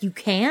look like you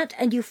can't,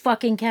 and you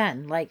fucking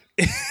can. Like,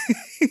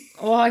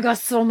 I got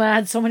so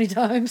mad so many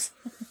times.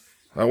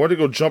 I went to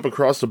go jump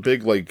across a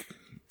big,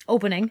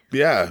 opening.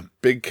 Yeah,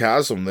 big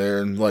chasm there,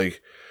 and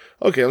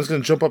Okay, I'm just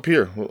going to jump up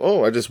here.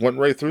 Oh, I just went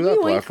right through that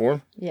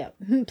platform. Yeah.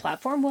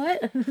 Platform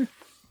what?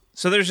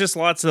 So there's just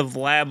lots of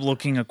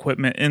lab-looking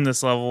equipment in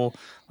this level.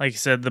 Like you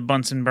said, the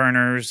Bunsen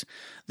burners.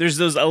 There's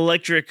those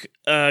electric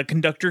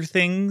conductor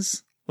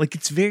things. Like,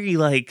 it's very,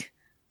 like,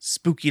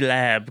 spooky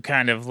lab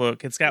kind of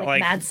look. It's got,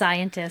 like mad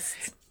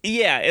scientists.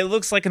 Yeah, it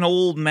looks like an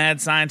old mad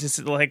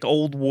scientist, like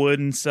old wood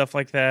and stuff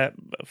like that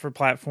for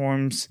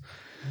platforms.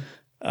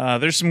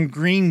 There's some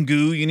green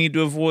goo you need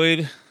to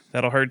avoid.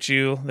 That'll hurt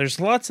you. There's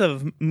lots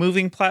of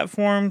moving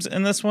platforms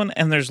in this one,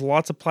 and there's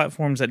lots of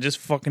platforms that just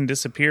fucking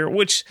disappear,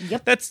 which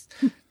that's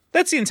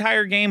the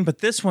entire game, but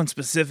this one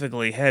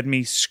specifically had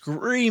me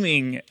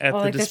screaming at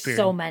the despair. There's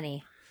so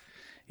many.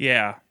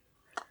 Yeah.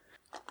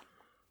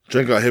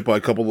 Jen got hit by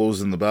a couple of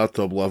those in the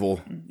bathtub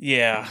level.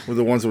 Yeah. Were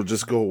the ones that would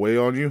just go away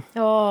on you.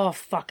 Oh,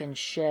 fucking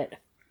shit.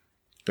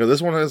 Yeah,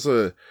 this one has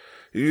it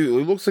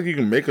looks like you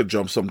can make a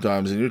jump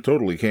sometimes, and you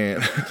totally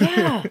can't.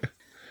 Yeah.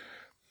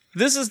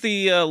 This is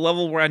the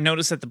level where I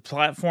noticed that the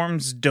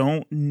platforms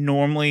don't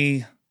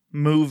normally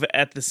move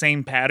at the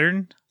same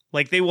pattern.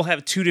 Like, they will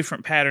have two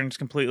different patterns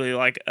completely.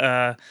 Like,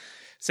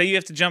 say you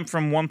have to jump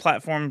from one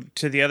platform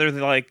to the other.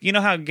 They're like, you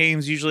know how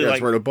games usually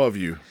it's right above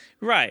you.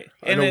 Right.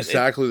 I know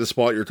exactly the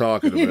spot you're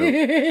talking about.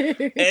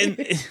 And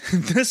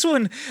this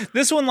one,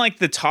 like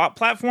the top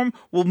platform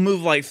will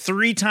move like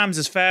 3 times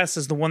as fast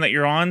as the one that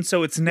you're on.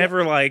 So it's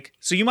never like,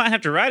 so you might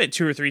have to ride it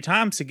 2 or 3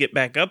 times to get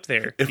back up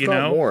there. If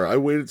not more, I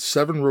waited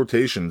 7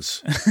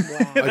 rotations.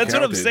 Wow. That's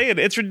what I'm saying.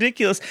 It's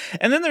ridiculous.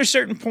 And then there's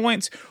certain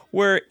points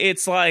where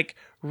it's like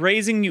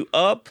raising you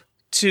up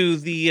to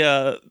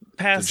the,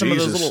 past some of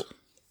those little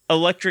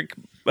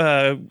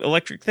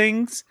electric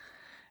things.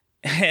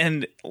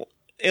 And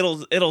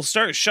it'll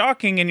start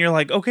shocking, and you're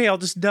like, okay, I'll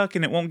just duck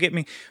and it won't get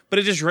me, but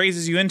it just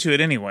raises you into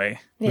it anyway.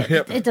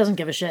 Yeah, it doesn't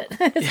give a shit.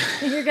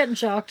 You're getting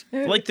shocked.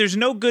 Like, there's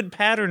no good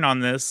pattern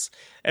on this.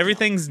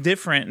 Everything's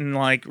different and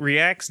like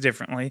reacts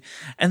differently.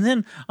 And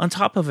then on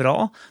top of it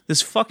all,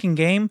 this fucking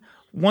game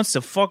wants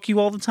to fuck you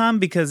all the time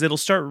because it'll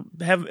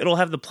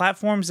have the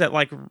platforms that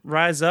like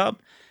rise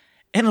up,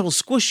 and it'll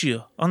squish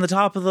you on the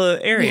top of the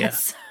area.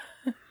 Yes.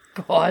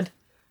 God.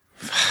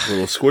 A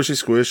little squishy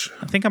squish.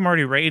 I think I'm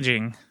already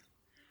raging.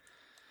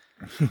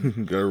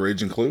 Got a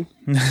raging clue?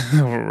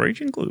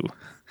 Raging clue.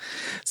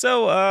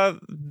 So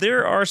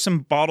there are some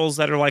bottles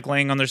that are like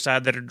laying on their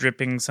side that are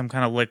dripping some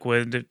kind of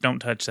liquid. Don't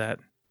touch that.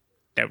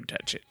 Don't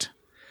touch it.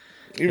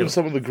 Even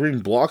some of the green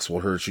blocks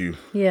will hurt you.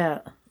 Yeah.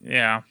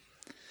 Yeah.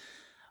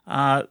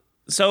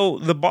 So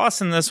the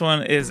boss in this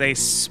one is a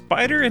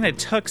spider in a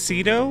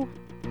tuxedo.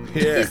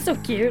 Yeah. He's so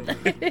cute.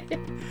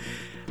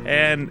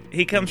 And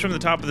he comes from the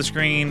top of the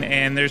screen,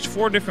 and there's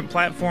 4 different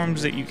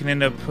platforms that you can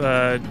end up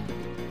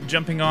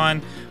jumping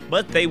on,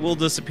 but they will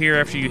disappear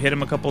after you hit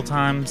them a couple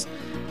times.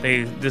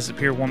 They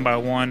disappear one by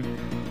one,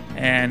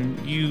 and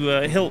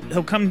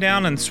he'll come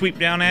down and sweep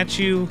down at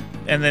you,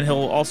 and then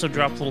he'll also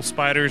drop little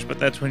spiders, but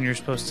that's when you're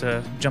supposed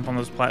to jump on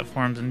those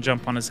platforms and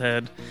jump on his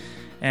head.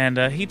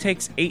 And he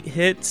takes 8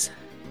 hits,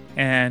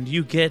 and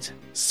you get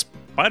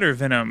spider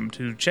venom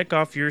to check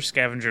off your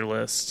scavenger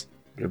list.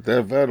 Get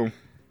that venom.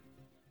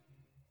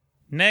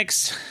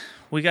 Next,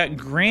 we got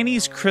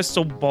Granny's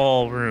Crystal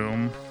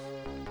Ballroom.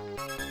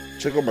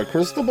 Check out my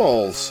crystal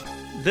balls.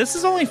 This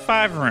is only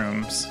 5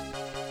 rooms,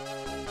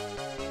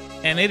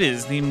 and it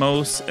is the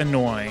most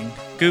annoying.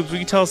 Goobs, will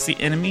you tell us the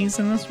enemies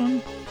in this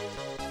one?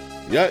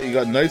 Yeah, you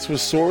got knights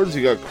with swords,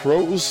 you got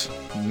crows,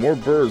 more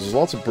birds. There's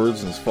lots of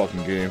birds in this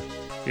fucking game.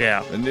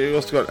 Yeah. And you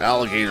also got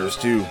alligators,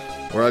 too.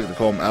 Or I like to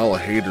call them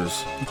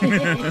alligators.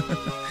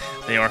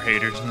 They are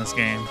haters in this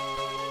game.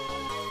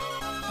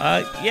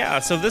 Yeah,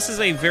 so this is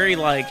a very,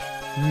 like,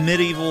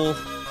 medieval,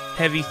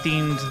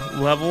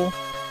 heavy-themed level.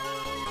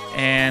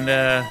 And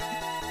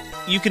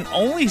you can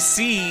only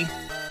see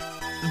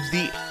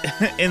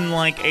in,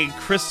 like, a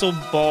crystal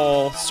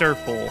ball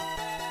circle.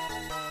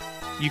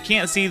 You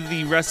can't see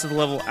the rest of the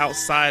level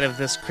outside of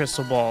this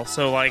crystal ball.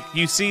 So, like,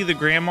 you see the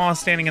grandma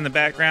standing in the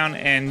background,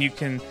 and you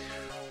can...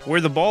 Where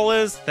the ball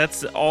is,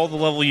 that's all the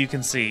level you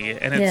can see.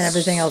 And it's,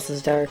 everything else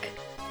is dark.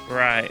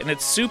 Right, and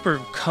it's super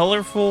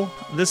colorful.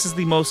 This is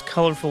the most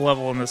colorful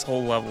level in this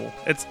whole level.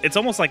 It's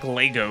almost like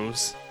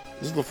Legos.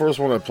 This is the first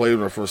one I played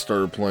when I first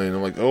started playing.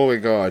 I'm like, oh my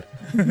god.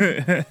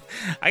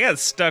 I got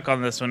stuck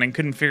on this one and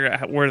couldn't figure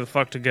out where the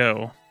fuck to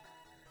go.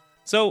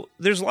 So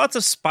there's lots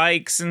of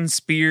spikes and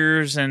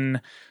spears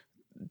and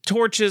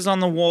torches on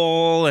the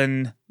wall,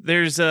 and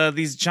there's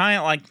these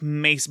giant like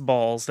mace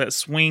balls that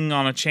swing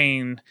on a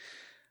chain,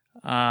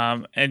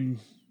 and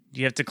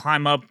you have to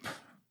climb up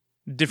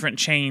different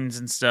chains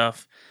and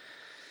stuff.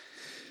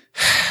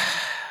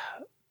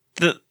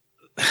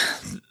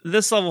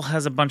 This level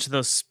has a bunch of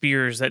those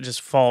spears that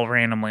just fall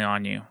randomly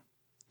on you.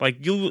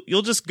 Like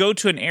you'll just go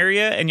to an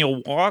area and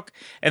you'll walk,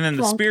 and then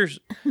the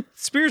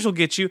spears will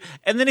get you,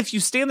 and then if you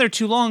stand there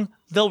too long,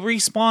 they'll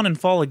respawn and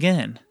fall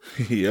again.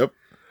 Yep.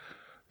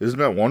 Isn't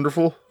that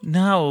wonderful?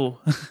 No,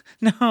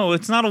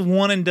 it's not a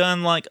one and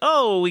done. Like,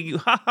 oh, you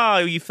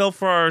fell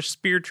for our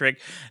spear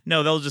trick.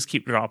 No, they'll just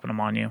keep dropping them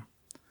on you.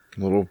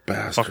 Little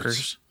bastards.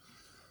 Fuckers.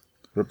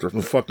 Rip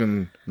the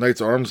fucking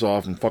knight's arms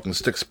off and fucking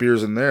stick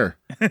spears in there.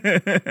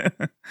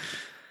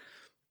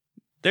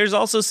 There's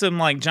also some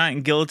like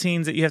giant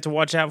guillotines that you have to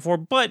watch out for,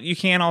 but you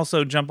can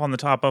also jump on the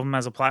top of them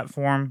as a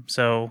platform.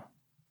 So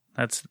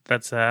that's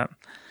that.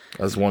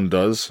 As one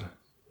does.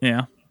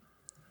 Yeah.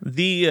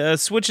 The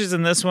switches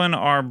in this one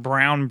are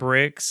brown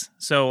bricks,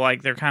 so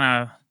like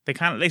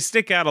they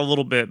stick out a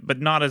little bit, but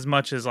not as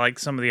much as like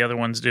some of the other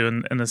ones do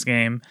in this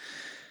game.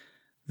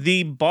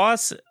 The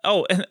boss.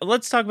 Oh, and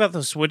let's talk about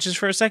those switches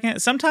for a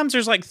second. Sometimes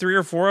there's like 3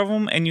 or 4 of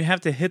them, and you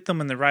have to hit them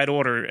in the right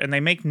order, and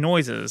they make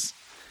noises.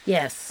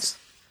 Yes.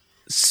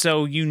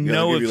 So you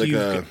know if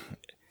you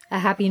a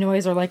happy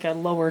noise or like a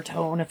lower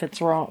tone if it's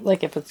wrong,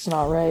 like if it's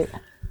not right.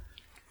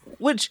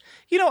 Which,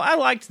 I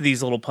liked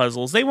these little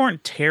puzzles. They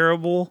weren't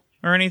terrible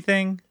or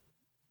anything.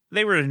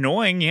 They were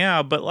annoying,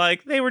 yeah, but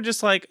like they were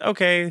just like,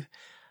 okay,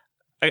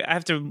 I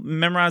have to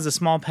memorize a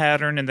small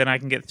pattern and then I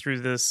can get through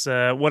this,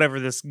 whatever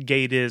this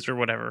gate is or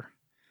whatever.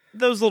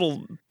 Those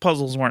little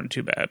puzzles weren't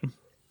too bad.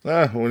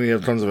 When you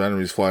have tons of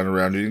enemies flying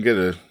around, you can get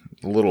a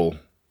little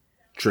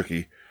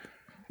tricky.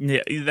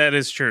 Yeah, that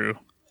is true.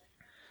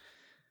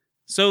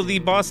 So the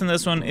boss in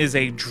this one is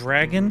a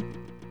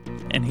dragon,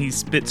 and he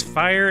spits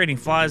fire and he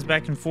flies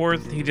back and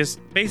forth. He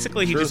just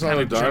basically he just not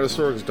a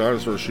dinosaur because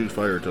dinosaurs shoot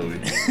fire, Toby.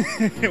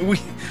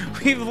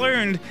 We've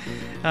learned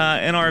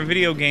in our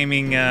video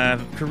gaming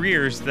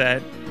careers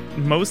that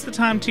most of the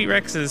time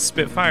T-Rexes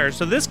spit fire.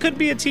 So this could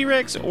be a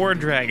T-Rex or a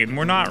dragon.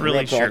 We're not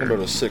really sure. We're not talking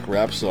about a sick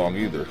rap song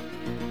either.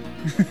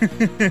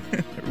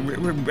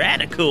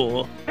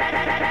 Radical.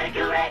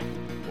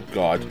 Oh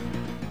God.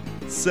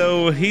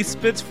 So he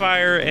spits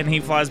fire and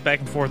he flies back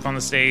and forth on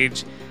the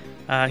stage.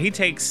 He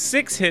takes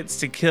 6 hits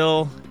to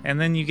kill,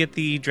 and then you get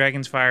the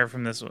dragon's fire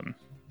from this one.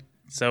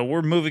 So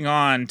we're moving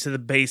on to the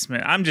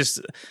basement.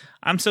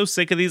 I'm so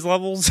sick of these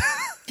levels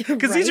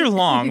because Right? these are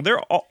long. They're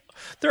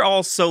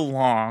all so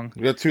long.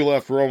 We got 2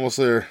 left. We're almost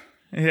there.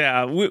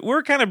 Yeah,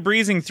 we're kind of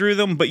breezing through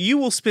them, but you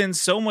will spend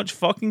so much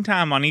fucking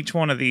time on each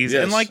one of these.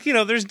 Yes. And like,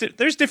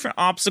 there's different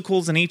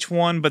obstacles in each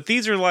one, but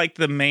these are like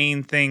the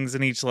main things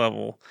in each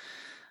level.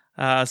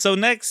 So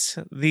next,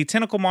 the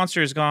tentacle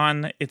monster is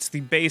gone. It's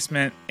the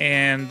basement,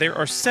 and there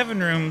are 7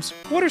 rooms.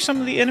 What are some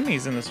of the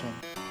enemies in this one?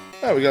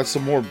 Yeah, we got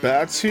some more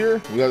bats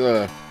here. We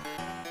got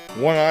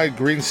one-eyed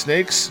green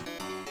snakes.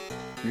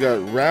 We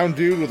got round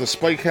dude with a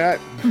spike hat.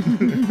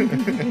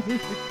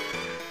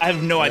 I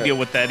have no idea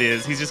what that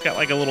is. He's just got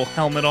like a little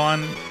helmet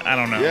on. I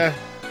don't know. Yeah,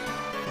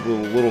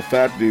 little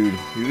fat dude.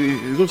 He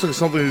looks like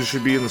something who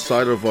should be in the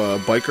side of a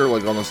biker,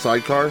 like on a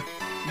sidecar.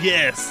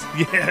 Yes.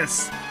 You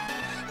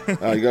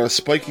got a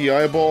spiky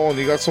eyeball, and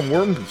you got some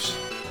worms.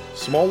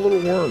 Small little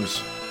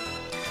worms.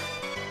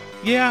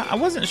 Yeah, I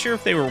wasn't sure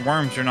if they were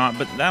worms or not,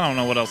 but I don't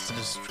know what else to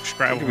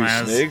describe them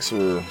as. Snakes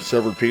or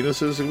severed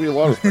penises. It could be a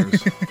lot of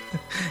things.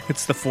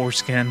 It's the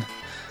foreskin.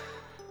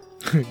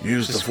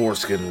 Use the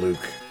foreskin,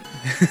 Luke.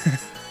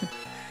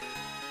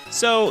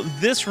 So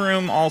this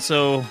room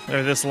also,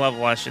 or this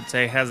level I should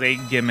say, has a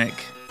gimmick.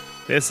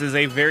 This is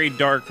a very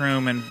dark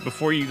room, and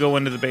before you go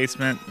into the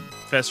basement,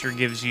 Fester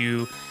gives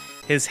you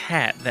his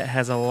hat that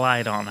has a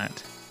light on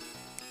it.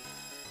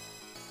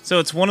 So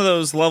it's one of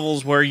those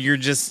levels where you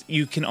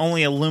can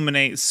only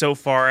illuminate so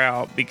far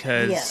out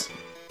because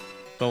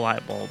the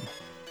light bulb.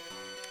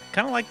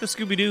 Kind of like the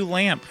Scooby-Doo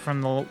lamp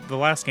from the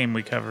last game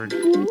we covered.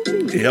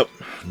 Yep,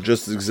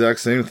 just the exact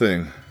same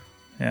thing.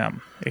 Yeah,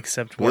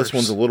 except worse. This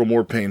one's a little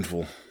more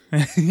painful.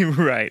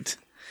 Right.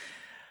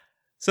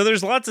 So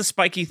there's lots of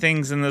spiky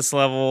things in this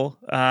level.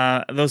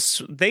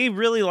 They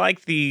really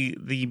like the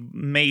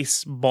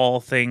mace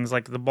ball things,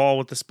 like the ball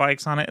with the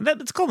spikes on it.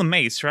 It's called a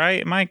mace,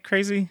 right? Am I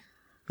crazy?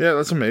 Yeah,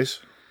 that's a mace.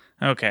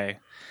 Okay.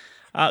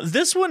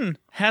 This one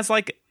has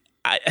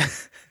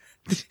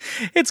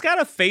it's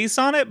got a face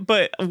on it,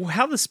 but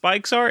how the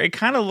spikes are, it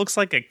kind of looks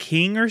like a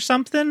king or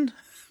something.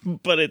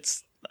 But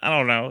I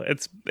don't know.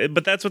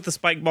 But that's what the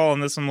spike ball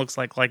in this one looks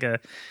like a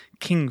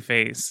king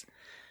face.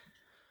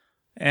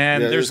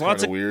 And there's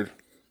lots of weird.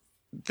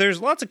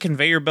 There's lots of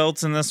conveyor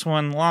belts in this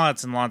one.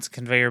 Lots and lots of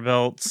conveyor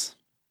belts.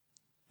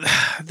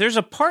 There's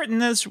a part in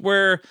this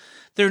where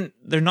they're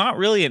not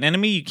really an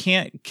enemy. You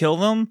can't kill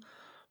them.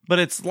 But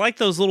it's like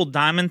those little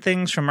diamond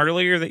things from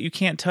earlier that you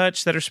can't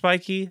touch that are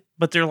spiky.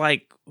 But they're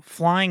like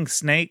flying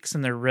snakes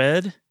and they're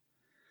red.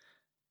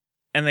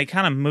 And they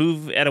kind of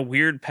move at a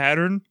weird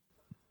pattern.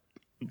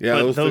 Yeah,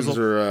 those things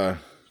are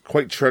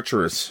quite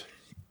treacherous.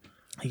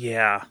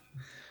 Yeah.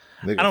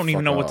 I don't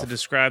even know what to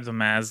describe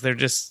them as. They're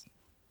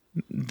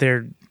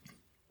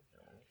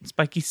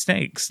spiky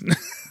snakes,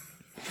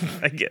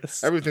 I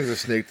guess. Everything's a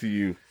snake to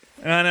you.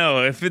 I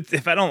know.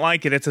 If I don't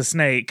like it, it's a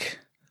snake.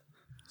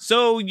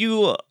 So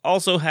you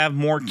also have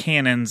more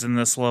cannons in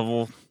this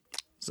level.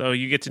 So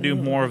you get to do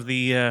more of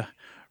the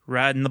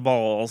riding the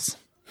balls.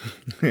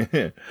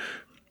 Everyone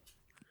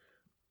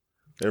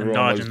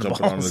likes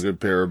jumping on a good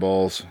pair of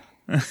balls.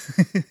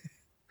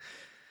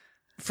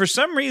 For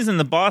some reason,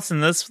 the boss in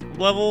this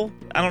level,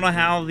 I don't know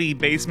how the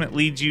basement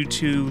leads you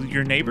to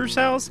your neighbor's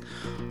house,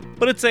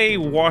 but it's a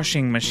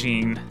washing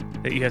machine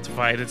that you have to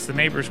fight. It's the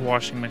neighbor's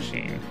washing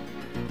machine.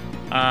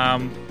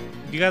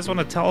 You guys want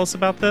to tell us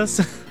about this?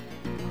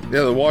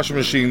 Yeah, the washing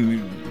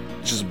machine,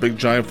 just a big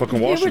giant fucking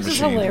washing Which is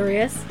machine.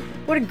 hilarious.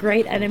 What a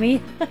great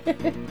enemy.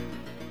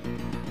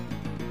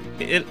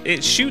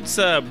 It shoots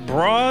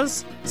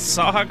bras,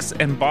 socks,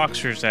 and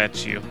boxers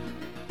at you.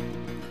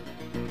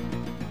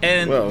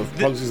 And Well, if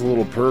Pugsy's a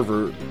little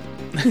pervert,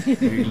 you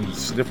can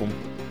sniff him.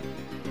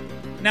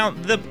 now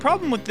the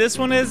problem with this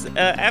one is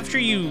after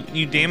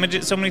you damage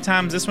it so many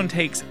times, this one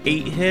takes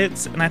 8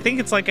 hits, and I think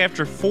it's like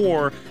after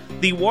 4,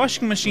 the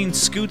washing machine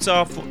scoots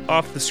off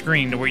the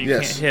screen to where you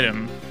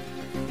can't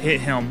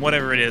hit him,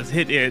 whatever it is,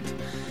 hit it.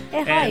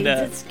 It hides.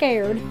 It's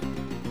scared.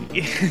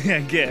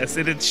 I guess.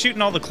 And it's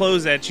shooting all the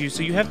clothes at you,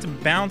 so you have to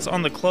bounce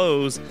on the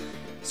clothes,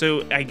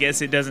 so I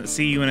guess it doesn't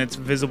see you in its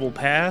visible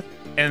path,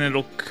 and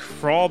it'll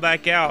crawl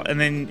back out, and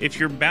then if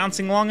you're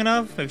bouncing long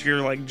enough, if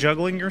you're like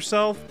juggling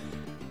yourself,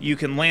 you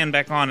can land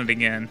back on it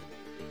again.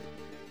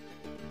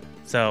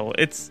 So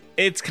it's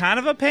kind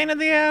of a pain in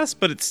the ass,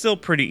 but it's still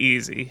pretty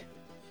easy.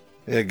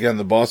 Yeah, again,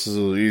 the bosses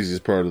are the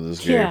easiest part of this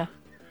game. Yeah.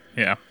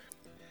 Yeah.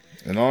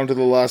 And on to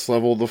the last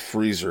level, the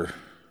freezer.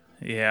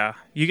 Yeah.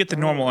 You get the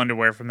normal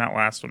underwear from that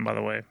last one, by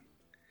the way.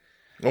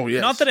 Oh,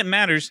 yes. Not that it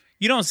matters.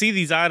 You don't see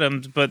these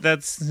items, but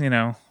that's,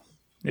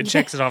 it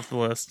checks it off the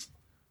list.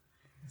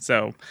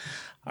 So,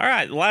 all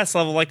right, the last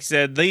level, like you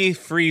said, the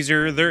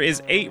freezer. There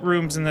is 8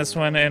 rooms in this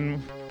one,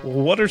 and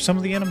what are some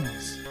of the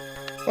enemies?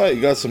 All right,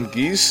 you got some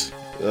geese.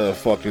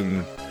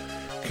 Fucking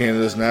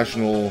Canada's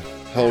national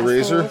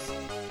Hellraiser. Assholes.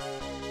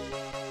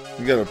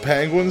 You got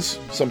penguins.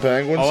 Some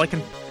penguins.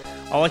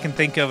 All I can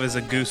think of is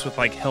a goose with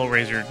like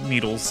Hellraiser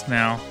needles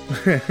now.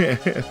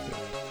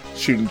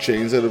 Shooting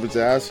chains out of its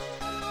ass.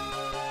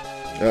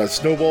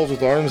 Snowballs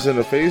with arms and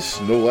a face,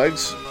 no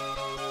legs.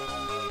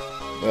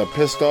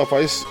 Pissed off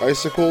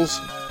icicles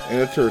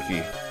and a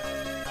turkey.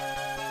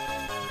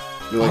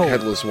 They're like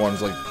headless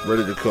ones, like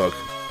ready to cook.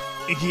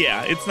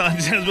 Yeah, it's not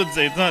just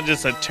it's not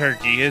just a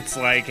turkey. It's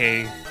like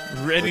a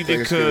ready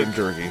to cook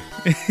turkey.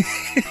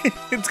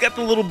 It's got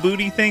the little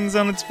booty things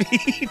on its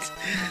feet.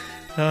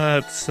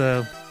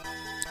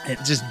 It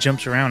just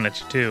jumps around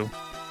at you too.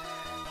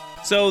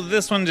 So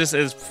this one just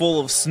is full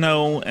of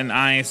snow and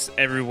ice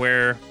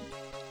everywhere.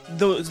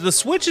 The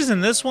switches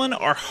in this one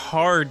are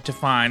hard to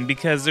find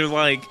because they're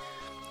like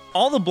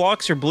all the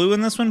blocks are blue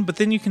in this one, but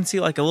then you can see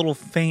like a little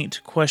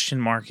faint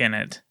question mark in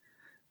it.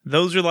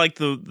 Those are like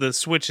the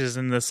switches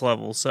in this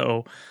level.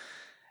 So,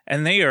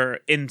 and they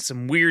are in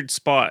some weird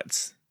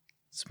spots.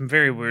 Some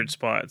very weird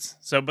spots.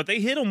 So, but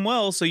they hit them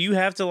well, so you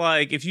have to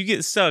like, if you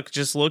get stuck,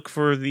 just look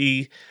for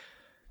the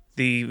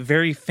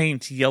very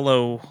faint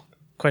yellow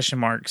question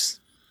marks.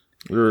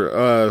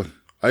 They're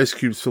ice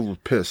cubes filled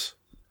with piss.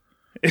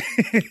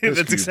 That's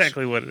cubes.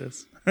 exactly what it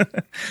is.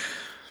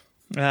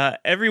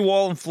 Every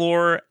wall and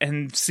floor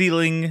and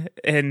ceiling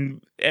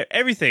and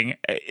everything.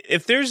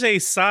 If there's a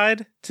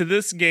side to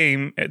this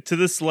game, to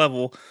this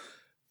level,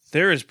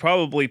 there is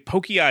probably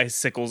pokey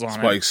icicles on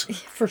Spikes. it.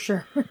 For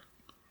sure.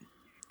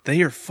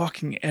 They are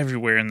fucking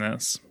everywhere in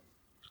this.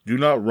 Do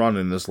not run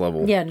in this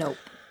level. Yeah, nope.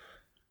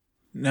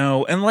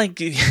 No, and like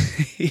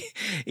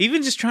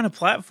even just trying to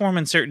platform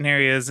in certain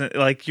areas,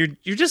 like you're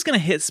just gonna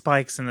hit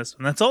spikes in this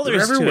one. That's all there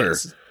is everywhere.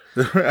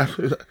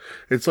 to it.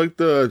 It's like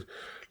the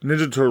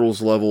Ninja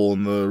Turtles level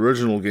in the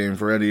original game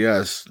for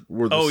NES,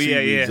 where the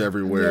seaweed's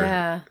everywhere.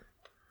 Yeah.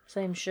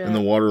 Same shit. In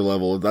the water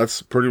level.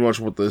 That's pretty much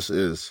what this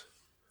is.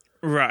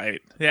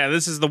 Right. Yeah,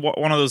 this is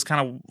one of those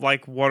kind of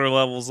like water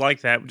levels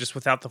like that, just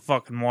without the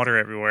fucking water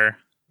everywhere.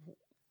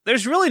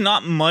 There's really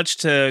not much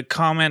to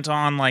comment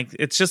on. Like,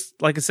 it's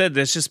just, like I said,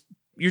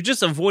 you're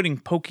just avoiding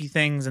pokey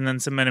things and then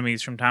some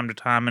enemies from time to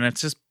time, and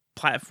it's just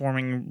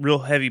platforming, real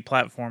heavy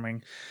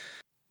platforming,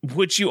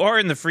 which you are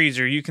in the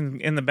freezer. You can,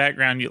 in the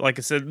background, like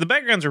I said, the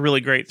backgrounds are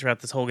really great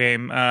throughout this whole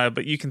game,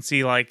 but you can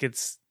see, like,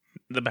 it's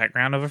the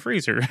background of a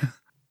freezer.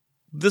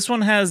 This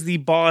one has the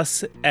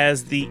boss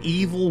as the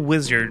evil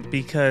wizard,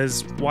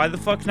 because why the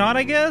fuck not,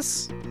 I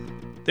guess?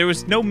 There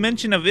was no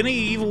mention of any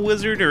evil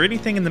wizard or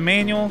anything in the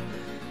manual,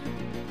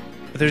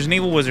 but there's an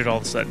evil wizard all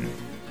of a sudden.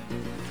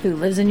 Who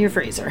lives in your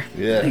freezer.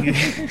 Yeah.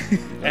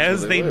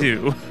 As they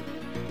do.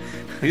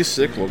 He's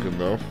sick looking,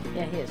 though.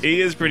 Yeah, he is. He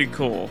is pretty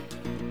cool.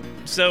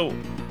 So,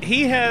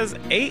 he has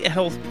 8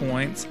 health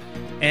points,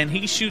 and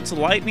he shoots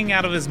lightning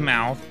out of his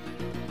mouth,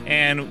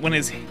 and when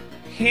his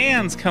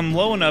hands come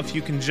low enough,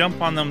 you can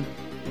jump on them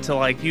to,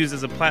 like, use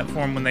as a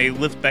platform when they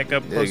lift back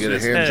up close to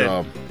his head. Get a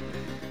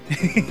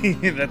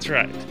hand job. That's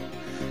right.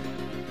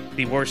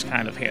 The worst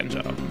kind of hand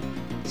job.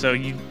 So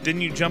you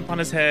jump on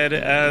his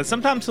head.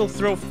 Sometimes he'll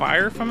throw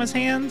fire from his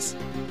hands.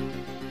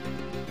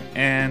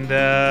 And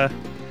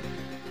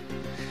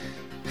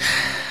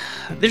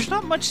there's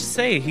not much to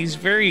say. He's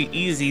very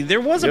easy. There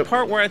was a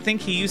part where I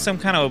think he used some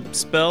kind of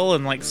spell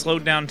and like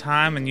slowed down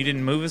time and you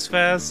didn't move as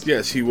fast.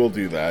 Yes, he will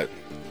do that.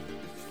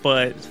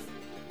 But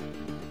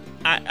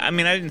I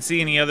mean, I didn't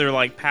see any other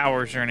like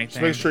powers or anything.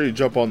 Just make sure you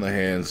jump on the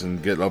hands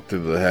and get up to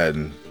the head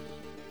and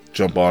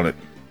jump on it.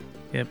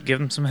 Yep,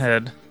 give him some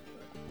head.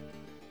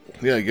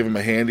 Yeah, give him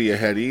a handy, a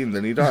heady, and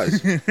then he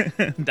dies.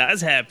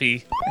 Dies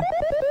happy.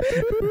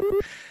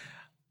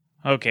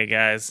 Okay,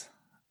 guys.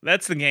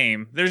 That's the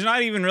game. There's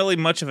not even really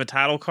much of a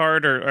title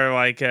card or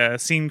like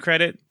scene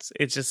credits.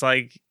 It's just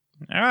like,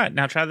 all right,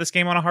 now try this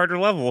game on a harder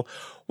level.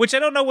 Which I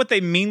don't know what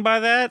they mean by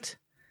that.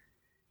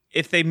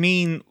 If they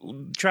mean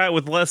try it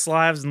with less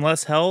lives and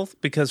less health,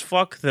 because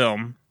fuck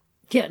them.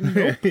 Yeah,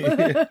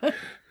 nope.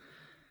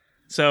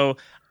 So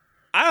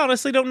I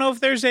honestly don't know if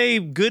there's a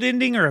good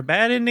ending or a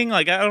bad ending.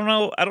 Like, I don't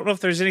know if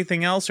there's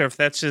anything else or if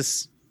that's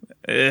just...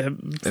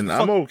 and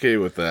I'm okay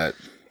with that.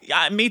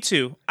 Yeah, me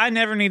too. I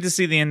never need to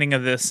see the ending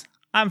of this.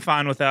 I'm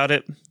fine without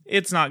it.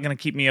 It's not going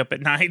to keep me up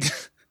at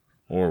night.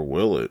 Or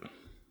will it?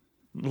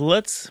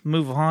 Let's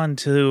move on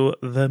to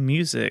the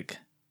music.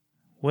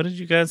 What did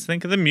you guys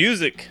think of the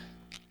music?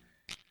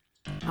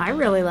 I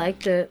really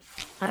liked it.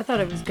 I thought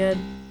it was good.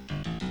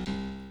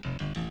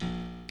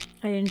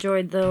 I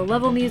enjoyed the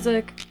level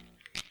music.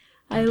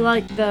 I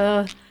liked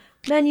the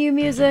menu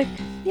music.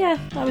 Yeah,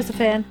 I was a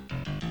fan.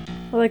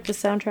 I liked the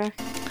soundtrack.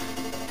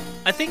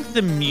 I think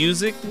the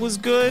music was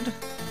good.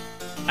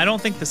 I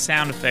don't think the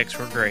sound effects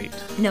were great.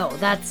 No,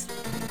 that's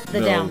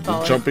the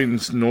downfall. The jumping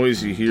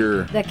noise you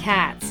hear. The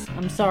cats.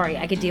 I'm sorry.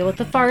 I could deal with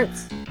the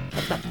farts,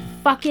 but the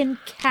fucking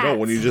cats. No,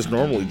 when you just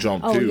normally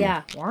jump, oh, too.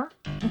 Yeah.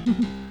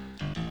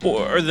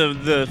 Or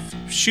the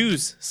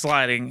shoes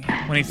sliding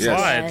when he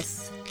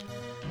slides.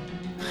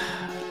 Yes.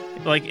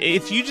 Like,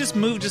 if you just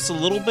move just a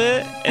little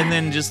bit and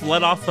then just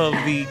let off of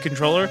the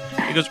controller,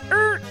 it goes,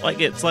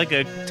 like it's like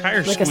a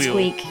tire like squeal.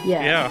 Like a squeak,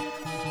 yeah. Yeah.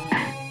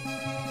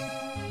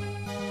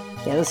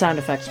 Yeah, the sound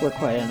effects were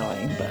quite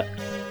annoying, but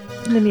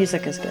the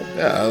music is good.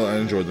 Yeah, I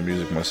enjoyed the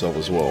music myself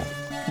as well.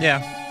 Yeah.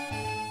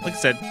 Like I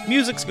said,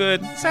 music's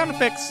good. Sound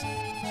effects,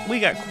 we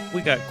got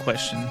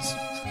questions.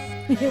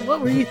 What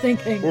were you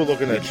thinking? We're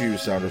looking at you,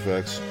 sound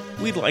effects.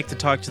 We'd like to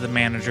talk to the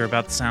manager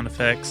about the sound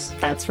effects.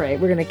 That's right.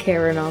 We're going to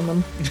Karen on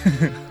them.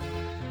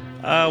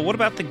 What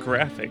about the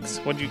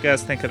graphics? What do you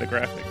guys think of the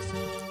graphics?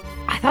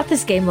 I thought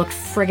this game looked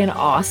friggin'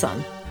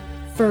 awesome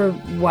for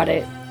what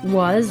it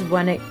was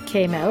when it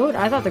came out.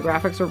 I thought the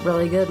graphics were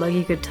really good. Like,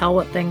 you could tell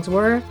what things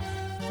were.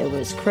 It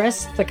was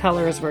crisp. The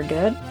colors were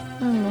good. I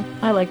don't know.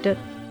 I liked it.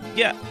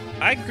 Yeah,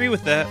 I agree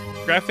with that.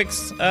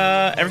 Graphics,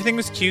 everything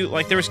was cute.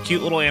 Like, there was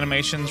cute little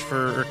animations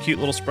or cute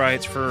little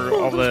sprites for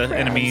all the crabs.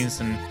 Enemies,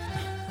 and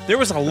there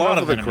was a lot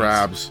of the enemies.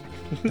 crabs.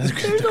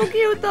 They're so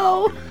cute,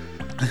 though.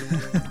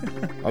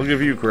 I'll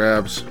give you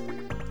crabs.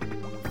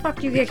 Fuck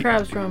do you get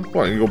crabs from?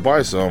 Well, you can go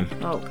buy some.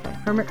 Oh, okay.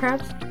 Hermit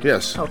crabs?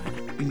 Yes. Okay.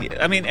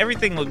 I mean,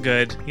 everything looked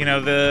good. You know,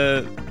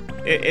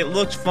 it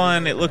looked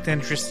fun. It looked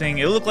interesting.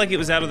 It looked like it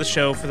was out of the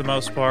show for the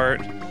most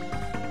part.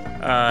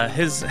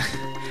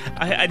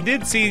 I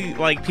did see,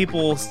 like,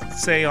 people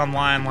say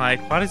online,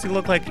 like, why does he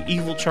look like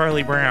evil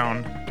Charlie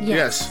Brown?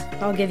 Yes.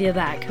 I'll give you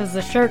that, because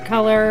the shirt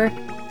color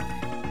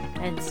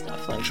and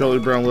stuff like Charlie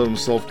Brown let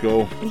himself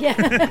go. that.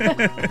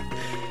 Yeah.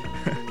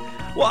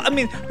 Well, I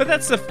mean, but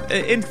that's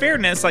in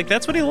fairness, like,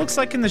 that's what he looks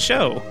like in the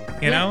show,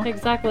 you know?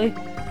 Exactly.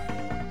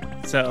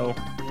 So,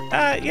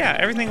 yeah,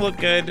 everything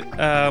looked good.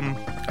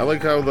 I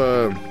like how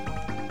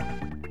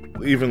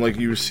even like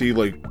you see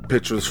like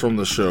pictures from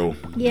the show.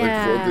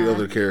 Yeah. Like for the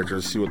other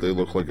characters, see what they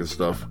look like and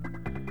stuff.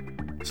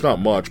 It's not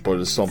much, but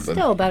it's something.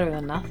 Still better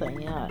than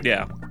nothing, yeah.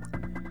 Yeah.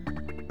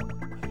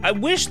 I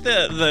wish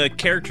the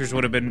characters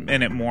would have been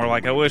in it more.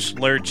 Like, I wish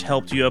Lurch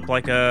helped you up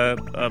like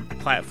a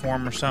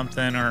platform or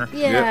something, or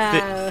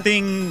Yeah.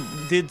 Thing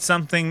did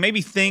something.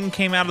 Maybe Thing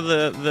came out of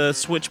the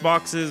switch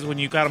boxes when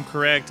you got him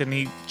correct, and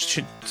he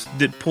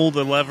did pull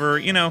the lever.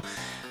 You know,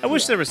 I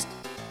wish there was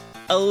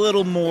a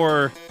little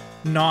more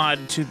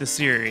nod to the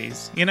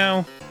series. You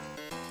know?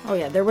 Oh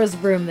yeah, there was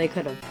room they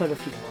could have put a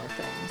few more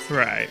things.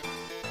 Right.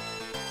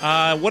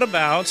 What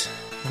about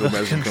Go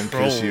back and come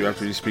kiss you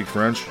after you speak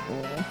French.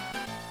 Yeah.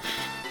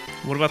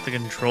 What about the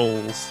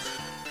controls?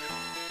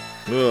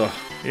 Ugh.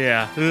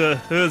 Yeah,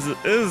 it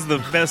is the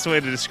best way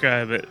to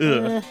describe it.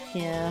 Ugh.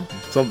 Yeah.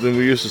 Something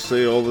we used to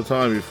say all the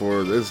time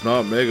before. It's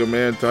not Mega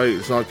Man tight.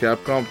 It's not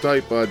Capcom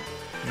tight, bud.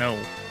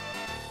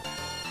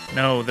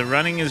 No, the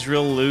running is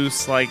real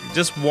loose. Like,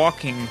 just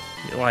walking,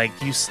 like,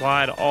 you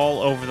slide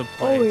all over the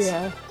place. Oh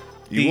yeah.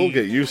 You will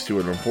get used to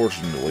it,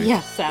 unfortunately.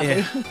 Yeah,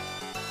 sadly. Yeah.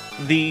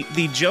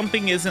 The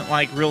jumping isn't,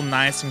 like, real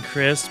nice and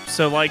crisp.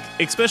 So, like,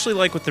 especially,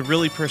 like, with the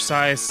really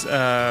precise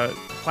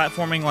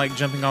platforming, like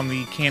jumping on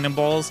the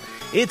cannonballs,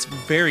 it's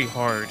very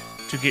hard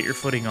to get your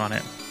footing on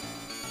it.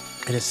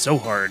 It is so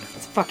hard.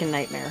 It's a fucking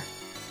nightmare.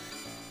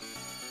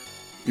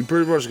 You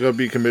pretty much gotta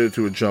be committed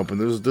to a jump, and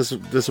there's a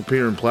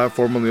disappearing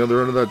platform on the other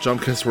end of that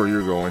jump. Guess where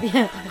you're going?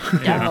 Yeah.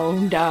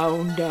 Down,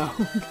 down,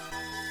 down.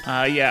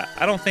 Yeah,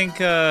 I don't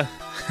think I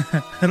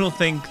don't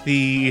think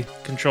the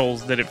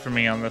controls did it for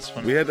me on this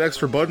one. We had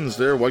extra buttons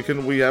there. Why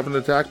couldn't we have an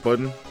attack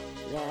button?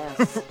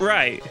 Yes.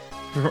 Right.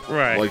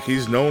 Like,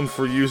 he's known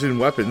for using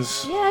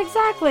weapons. Yeah,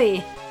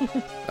 exactly.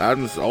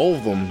 Addams, all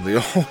of them, they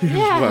all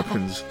use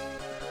weapons.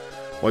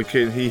 Why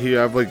can't he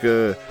have, like,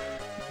 a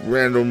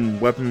random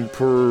weapon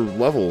per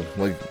level?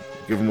 Like,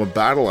 give him a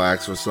battle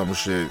axe or some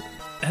shit.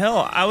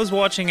 Hell, I was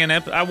watching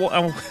I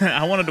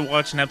wanted to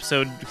watch an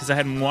episode because I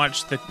hadn't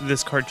watched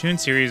this cartoon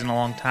series in a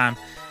long time.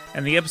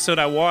 And the episode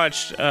I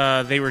watched,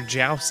 they were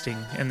jousting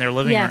in their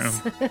living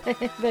Yes. room.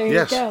 There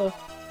Yes. you go.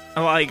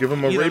 Like, Give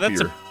him a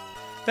rapier.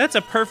 That's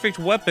a perfect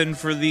weapon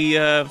for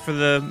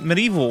the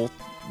medieval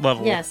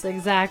level. Yes,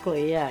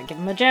 exactly. Yeah, give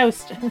him a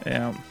joust.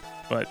 Yeah,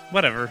 but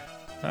whatever.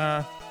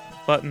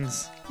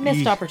 Buttons.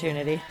 Missed Eek.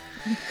 opportunity.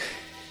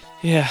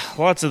 Yeah,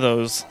 lots of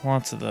those.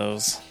 Lots of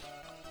those.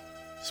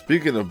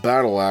 Speaking of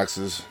battle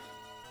axes,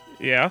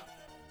 Yeah.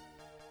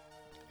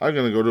 I'm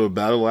gonna go to a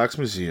battle axe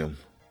museum.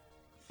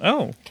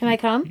 Oh. Can I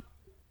come?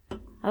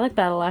 I like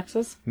battle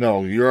axes.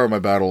 No, you are my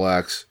battle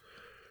axe.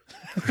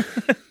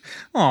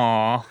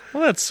 Aw.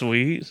 Well, that's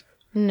sweet.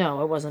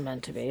 No, it wasn't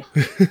meant to be.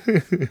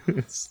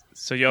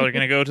 So y'all are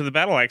gonna go to the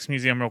Battle Axe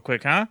Museum real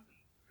quick, huh?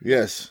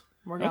 Yes.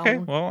 We're going. Okay.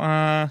 Well,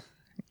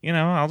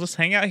 I'll just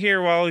hang out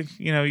here while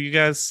you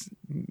guys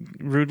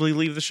rudely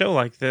leave the show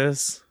like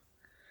this.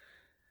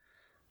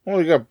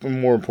 Well, you got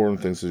more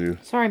important things to do.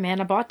 Sorry, man.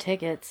 I bought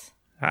tickets.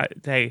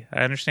 Hey,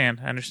 I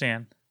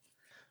understand.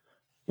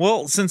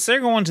 Well, since they're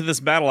going to this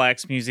Battle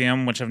Axe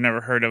Museum, which I've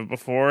never heard of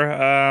before,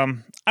 I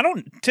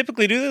don't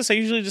typically do this. I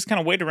usually just kind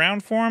of wait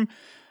around for them.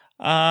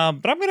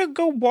 But I'm going to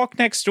go walk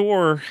next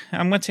door.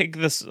 I'm going to take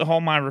all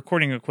my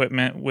recording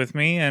equipment with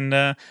me, and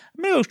I'm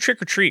going to go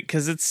trick or treat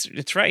because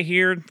it's right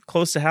here,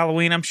 close to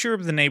Halloween. I'm sure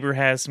the neighbor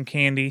has some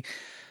candy.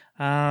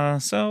 I'm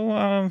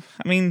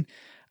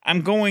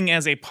going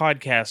as a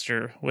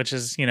podcaster, which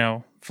is,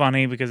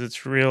 funny because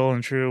it's real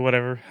and true,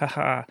 whatever.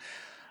 Haha.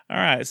 All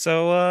right,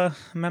 so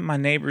I'm at my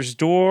neighbor's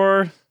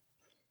door.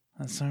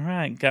 That's all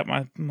right. Got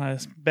my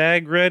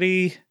bag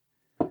ready.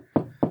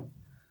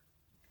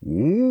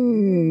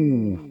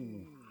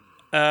 Ooh.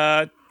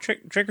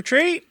 Trick or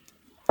treat.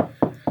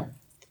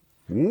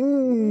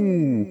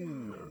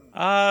 Ooh.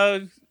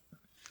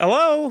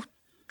 Hello.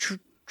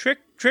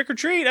 Trick or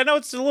treat. I know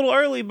it's a little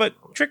early, but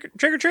trick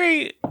or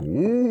treat.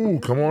 Ooh,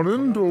 come on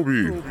in,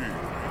 Toby.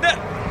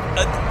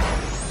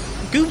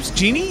 Goobs,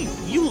 Genie,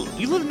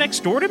 you live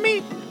next door to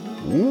me?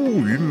 Ooh,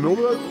 you didn't know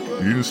that?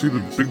 You didn't see the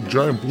big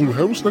giant blue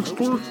house next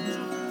door?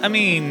 I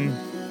mean,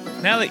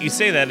 now that you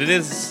say that, it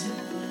is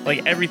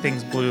like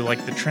everything's blue,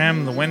 like the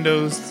trim, the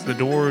windows, the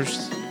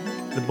doors,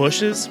 the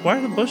bushes. Why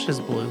are the bushes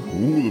blue?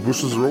 Ooh, the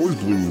bushes are always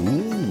blue.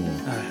 Ooh.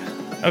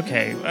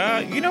 Okay,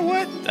 you know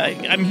what?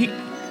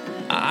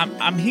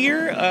 I'm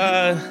here.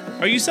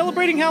 Are you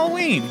celebrating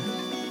Halloween?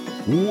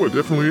 Ooh, I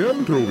definitely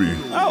am, Toby.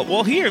 Oh,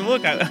 well, here,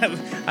 look,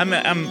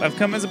 I've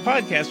come as a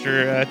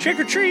podcaster. Trick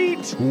or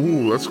treat.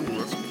 Ooh, that's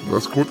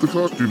quite the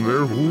costume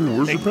there. Ooh,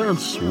 where's your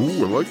pants?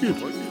 Ooh, I like it.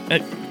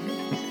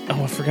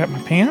 I forgot my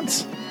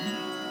pants.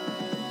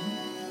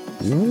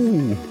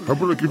 Ooh, how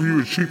about I give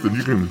you a sheet and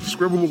you can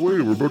scramble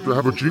away? We're about to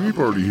have a genie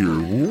party here.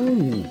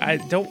 Ooh. I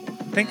don't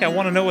think I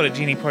want to know what a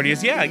genie party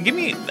is. Yeah, give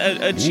me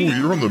a cheat. Ooh,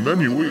 you're on the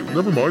menu. Wait,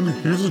 never mind.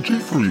 Here's a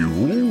cheat for you.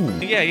 Ooh.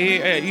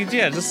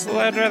 Yeah, just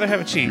I'd rather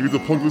have a cheat. You need to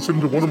plug this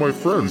into one of my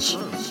friends.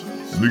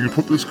 And you can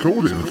put this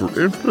code in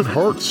for infinite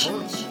hearts.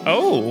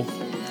 Oh.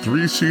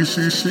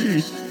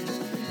 3CCC.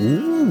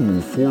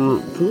 Ooh, 4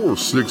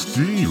 6D.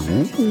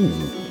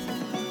 Ooh.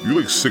 You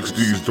like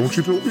 6Ds, don't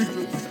you, Toby?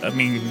 I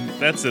mean,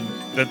 that's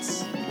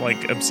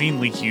like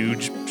obscenely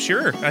huge.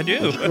 Sure, I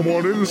do. Come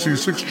on in and see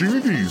 6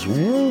 genies.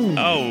 Ooh.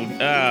 Oh,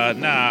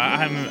 nah.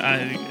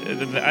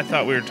 I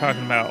thought we were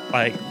talking about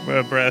like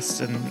breasts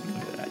and.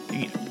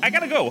 I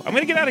gotta go. I'm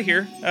gonna get out of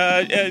here.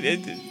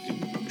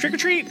 Trick or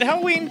treat,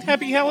 Halloween,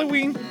 happy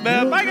Halloween.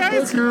 Bye,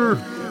 guys. Back here.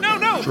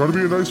 No. Try to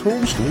be a nice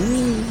host.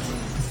 Ooh.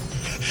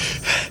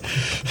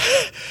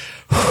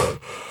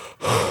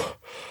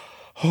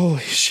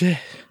 Holy shit.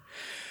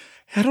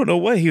 I don't know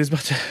what he was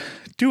about to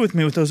do with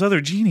me with those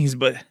other genies,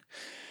 but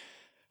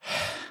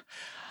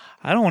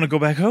I don't want to go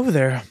back over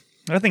there.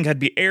 I think I'd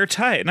be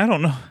airtight, and I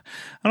don't know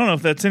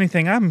if that's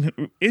anything I'm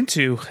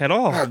into at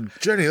all. God,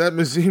 Jenny, that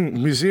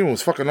museum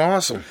was fucking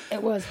awesome.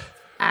 It was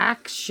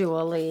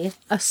actually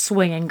a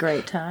swinging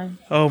great time.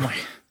 Oh my.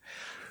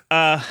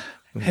 Why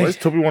does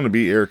Toby want to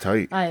be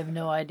airtight? I have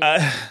no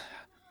idea.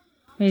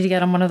 We need to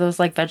get him one of those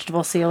like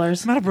vegetable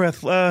sealers. I'm out of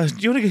breath. Do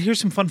you want to hear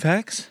some fun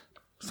facts?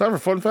 It's time for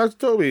fun facts,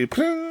 Toby.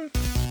 Pling.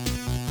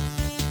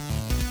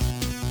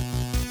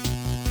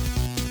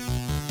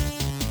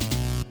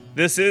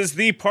 This is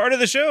the part of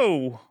the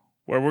show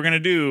where we're going to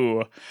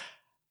do...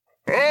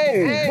 How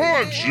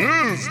much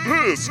is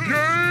this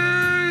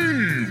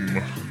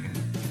game?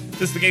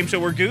 This is the game show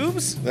where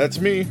Goobs That's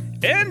me.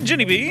 and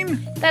Ginny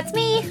Bean That's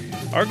me.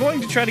 are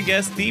going to try to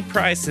guess the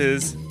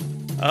prices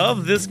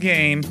of this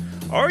game.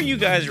 Are you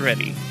guys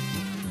ready?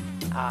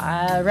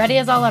 Ready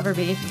as I'll ever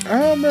be.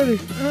 I'm ready.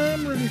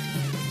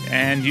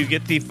 And you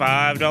get the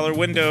 $5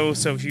 window,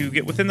 so if you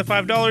get within the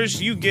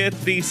 $5, you get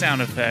the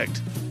sound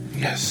effect.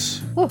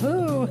 Yes.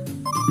 Woohoo!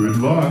 Good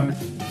luck.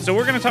 So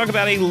we're going to talk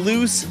about a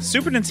loose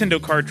Super Nintendo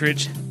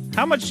cartridge.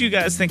 How much do you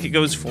guys think it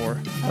goes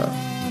for?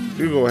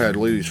 You go ahead,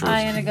 ladies first.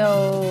 I'm gonna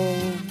go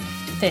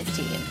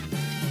 15.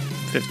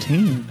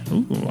 15.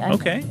 Ooh, Yeah,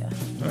 okay. yeah.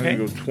 I'm Okay.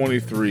 going to go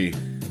 23.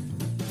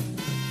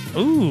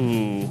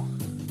 Ooh,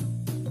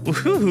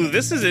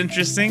 this is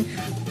interesting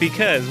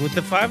because with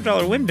the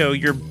 $5 window,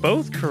 you're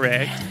both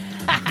correct.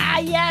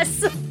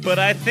 Yes. But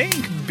I think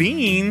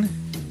Bean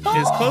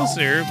is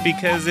closer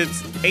because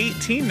it's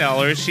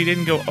 $18. She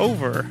didn't go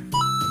over.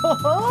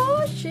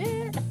 Oh,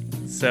 shit.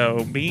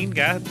 So Bean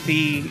gets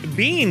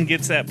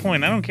that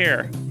point. I don't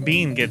care.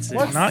 Bean gets it,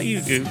 not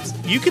you, Goops.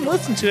 You can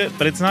listen to it,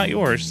 but it's not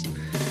yours.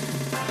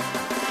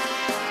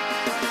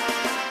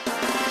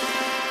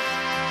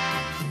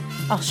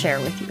 I'll share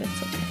with you.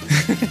 It's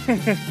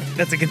okay.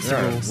 That's against the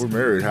rules. We're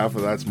married. Half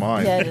of that's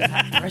mine.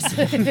 Yeah,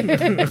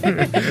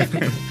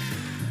 it is.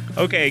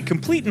 Okay,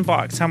 complete in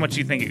box. How much do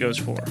you think it goes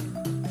for?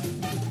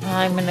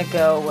 I'm going to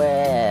go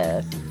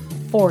with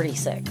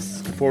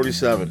 46.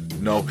 47.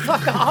 No.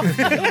 Fuck off. What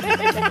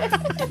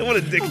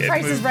a dickhead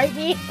Price is move. right,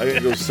 me. I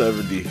gotta go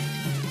 70.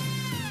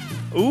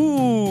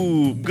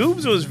 Ooh,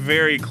 Goobs was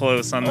very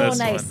close on this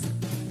nice. one.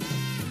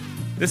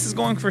 This is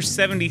going for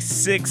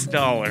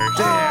 $76.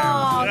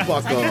 Oh,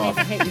 Fuck I didn't off.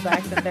 even hit you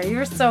back there. You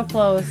were so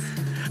close.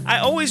 I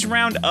always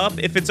round up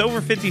if it's over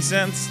 50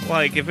 cents.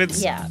 Like if it's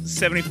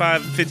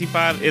 75,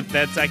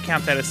 55, I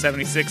count that as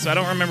 76. So I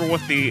don't remember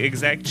what the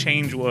exact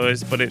change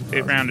was, but it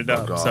rounded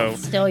up. off. So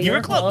Still, you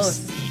were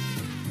close.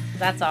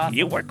 That's awesome.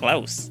 You were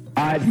close.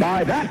 I'd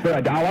buy that for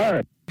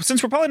 $1.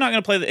 Since we're probably not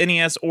going to play the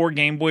NES or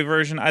Game Boy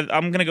version, I'm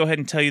going to go ahead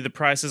and tell you the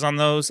prices on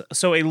those.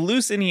 So a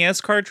loose NES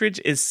cartridge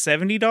is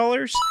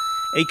 $70.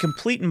 A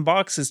complete in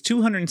box is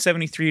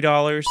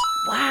 $273.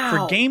 Wow.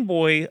 For Game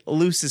Boy,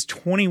 loose is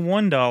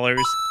 $21,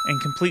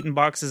 and complete in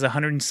box is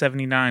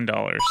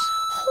 $179.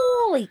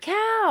 Holy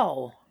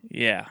cow.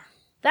 Yeah,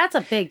 That's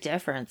a big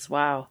difference.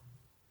 Wow.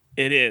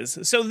 it is.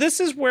 So this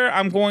is where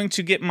I'm going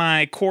to get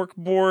my cork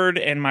board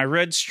and my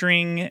red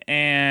string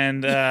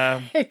and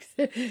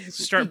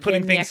start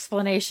putting Begin the things.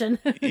 explanation.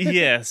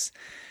 Yes.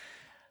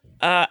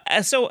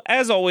 So,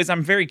 as always,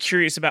 I'm very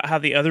curious about how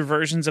the other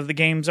versions of the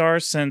games are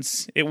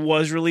since it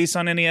was released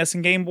on NES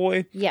and Game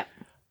Boy. Yep.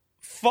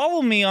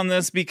 Follow me on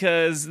this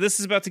because this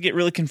is about to get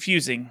really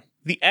confusing.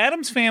 The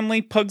Addams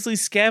Family Pugsley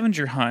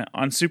Scavenger Hunt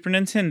on Super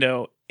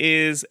Nintendo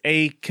is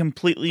a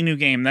completely new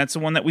game. That's the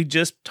one that we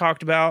just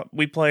talked about.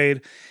 We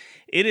played.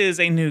 It is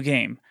a new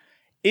game.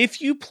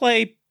 If you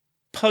play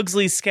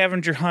Pugsley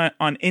Scavenger Hunt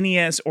on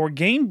NES or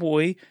Game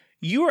Boy,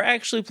 you are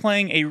actually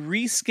playing a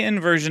reskin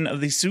version of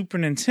the Super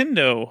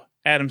Nintendo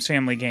Addams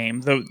Family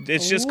game. Though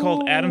it's just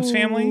called Addams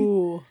Family.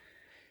 Ooh.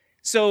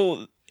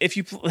 So if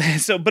you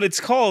but it's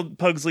called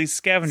Pugsley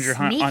Scavenger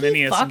Hunt on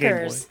Sneaky NES and Game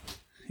Boy. fuckers.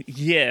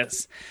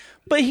 Yes.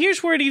 But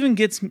here's where it even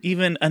gets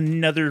even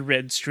another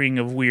red string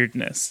of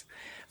weirdness.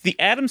 The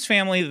Addams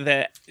Family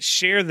that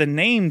share the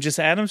name just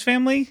Addams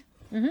Family.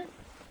 Mm-hmm.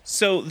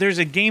 So there's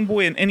a Game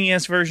Boy and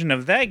NES version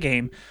of that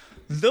game.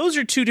 Those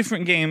are two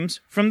different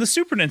games from the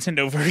Super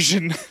Nintendo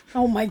version.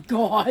 Oh my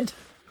god.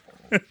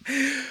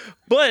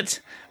 But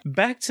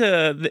back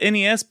to the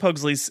NES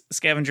Pugsley's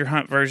Scavenger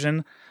Hunt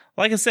version.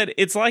 Like I said,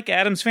 it's like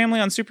Addams Family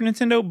on Super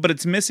Nintendo, but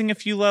it's missing a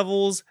few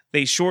levels.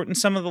 They shortened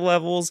some of the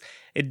levels.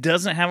 It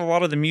doesn't have a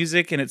lot of the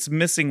music, and it's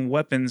missing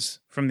weapons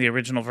from the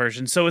original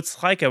version. So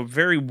it's like a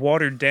very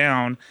watered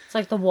down. It's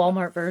like the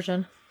Walmart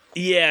version.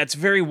 Yeah, it's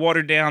very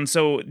watered down.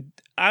 So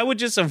I would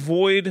just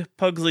avoid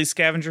Pugsley's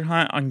Scavenger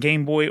Hunt on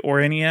Game Boy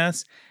or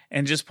NES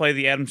and just play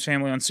the Addams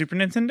Family on Super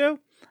Nintendo.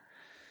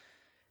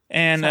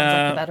 And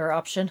Sounds like a better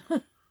option.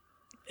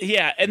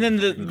 yeah, and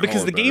then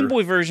because the Game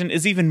Boy version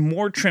is even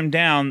more trimmed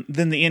down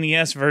than the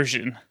NES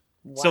version.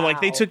 Wow. So like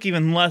they took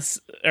even less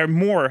or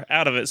more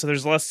out of it, so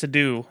there's less to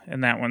do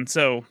in that one.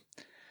 So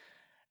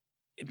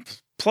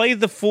play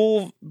the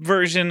full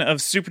version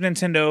of Super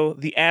Nintendo,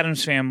 the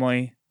Addams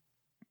Family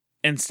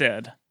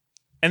instead.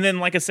 And then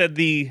like I said,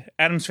 the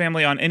Addams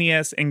Family on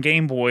NES and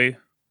Game Boy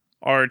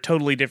are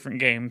totally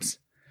different games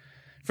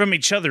from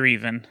each other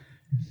even.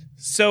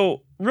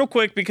 So, real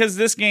quick, because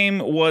this game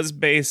was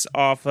based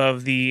off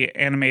of the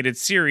animated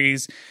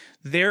series,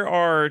 there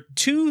are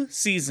 2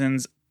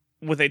 seasons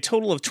with a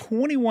total of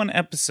 21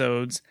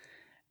 episodes,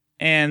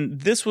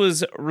 and this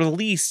was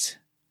released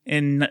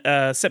in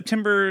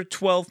September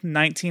 12th,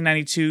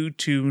 1992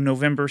 to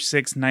November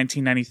 6th,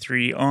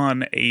 1993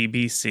 on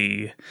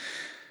ABC.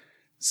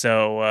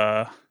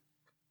 So,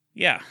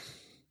 yeah.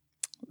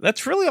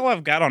 That's really all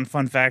I've got on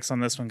fun facts on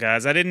this one,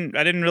 guys. I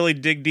didn't really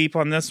dig deep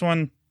on this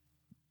one.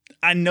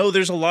 I know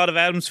there's a lot of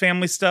Addams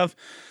Family stuff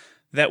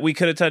that we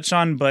could have touched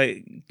on, but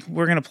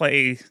we're going to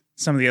play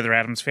some of the other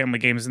Addams Family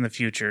games in the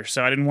future.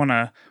 So I didn't want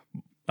to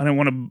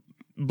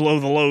blow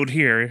the load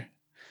here.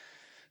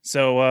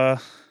 So how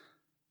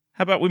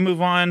about we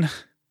move on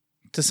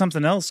to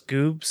something else,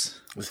 Goobs?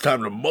 It's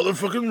time to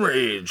motherfucking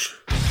rage.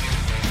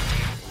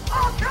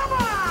 Oh, come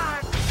on!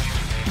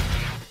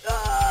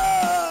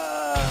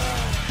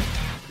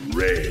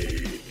 Rage.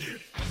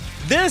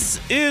 This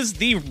is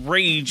the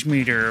Rage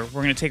Meter.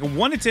 We're going to take a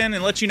 1 to 10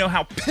 and let you know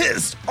how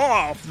pissed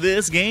off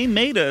this game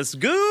made us.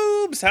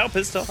 Goobs, how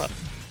pissed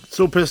off?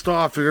 So pissed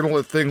off, you're gonna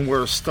let thing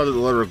wear a studded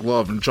leather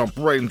glove and jump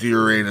right into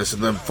your anus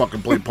and then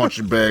fucking play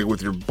punching bag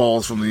with your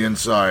balls from the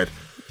inside.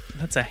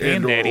 That's a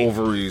hand and daddy. or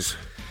ovaries.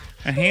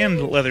 A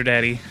hand leather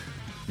daddy.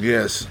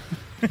 Yes.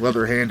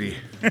 Leather handy.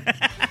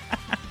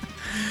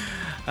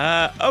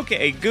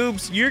 Okay,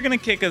 Goobs, you're gonna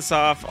kick us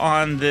off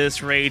on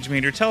this rage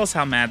meter. Tell us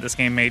how mad this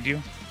game made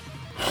you.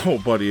 Oh,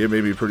 buddy, it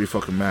made me pretty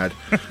fucking mad.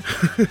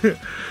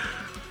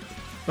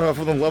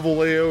 From the level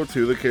layout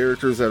to the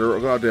characters that are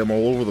goddamn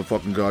all over the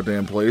fucking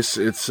goddamn place,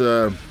 it's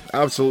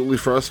absolutely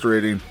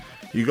frustrating.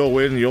 You go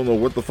in, you don't know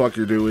what the fuck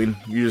you're doing.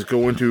 You just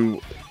go into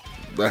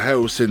the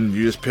house and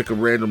you just pick a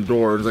random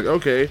door. And it's like,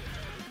 okay,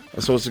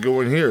 I'm supposed to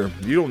go in here.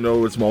 You don't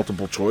know it's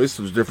multiple choice.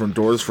 There's different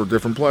doors for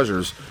different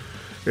pleasures.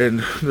 And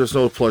there's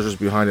no pleasures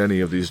behind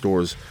any of these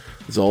doors.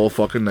 It's all a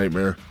fucking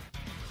nightmare.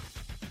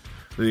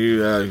 Then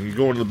you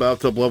go into the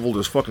bathtub level,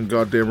 there's fucking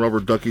goddamn rubber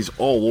duckies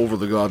all over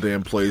the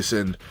goddamn place,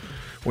 and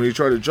when you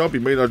try to jump, you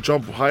may not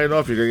jump high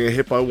enough, you're gonna get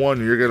hit by one,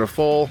 and you're gonna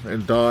fall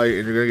and die,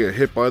 and you're gonna get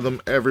hit by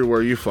them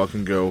everywhere you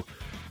fucking go.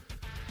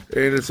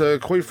 And it's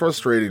quite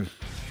frustrating.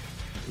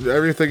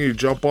 Everything you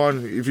jump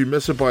on, if you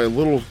miss it by a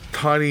little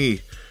tiny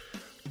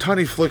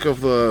flick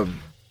of the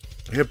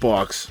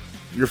hitbox,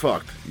 you're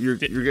fucked. You're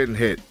getting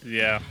hit.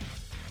 Yeah.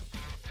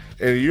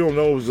 And you don't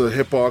know the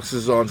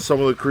hitboxes on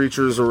some of the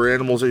creatures or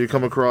animals that you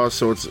come across,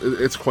 so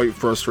it's quite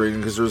frustrating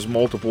because there's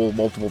multiple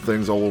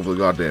things all over the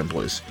goddamn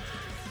place.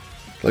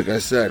 Like I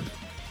said,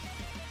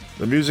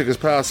 the music is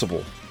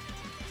passable.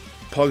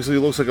 Pugsley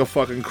looks like a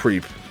fucking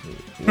creep.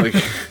 Like,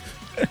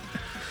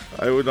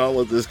 I would not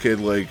let this kid,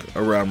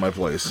 around my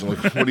place.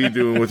 Like, what are you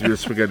doing with your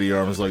spaghetti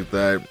arms like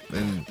that?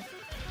 And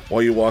why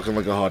are you walking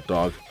like a hot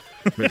dog?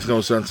 Makes no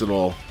sense at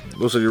all.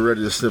 Looks like you're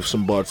ready to sniff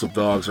some butts of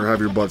dogs or have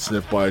your butt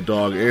sniffed by a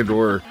dog and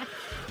or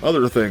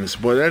other things.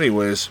 But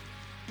anyways,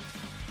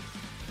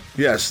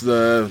 yes,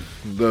 the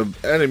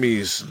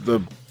enemies,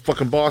 the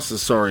fucking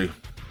bosses, sorry.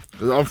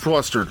 I'm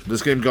flustered.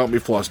 This game got me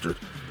flustered.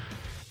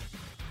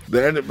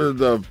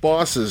 The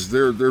bosses,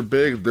 they're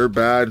big, they're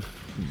bad.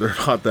 They're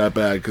not that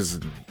bad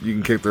because you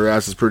can kick their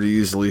asses pretty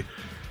easily.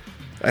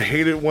 I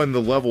hate it when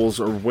the levels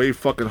are way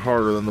fucking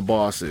harder than the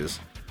boss is.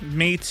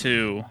 Me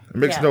too. It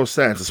makes no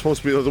sense. It's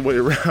supposed to be the other way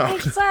around.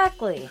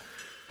 Exactly.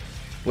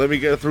 Let me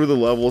get through the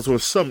levels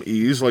with some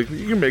ease. Like,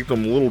 you can make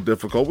them a little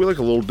difficult. We like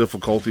a little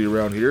difficulty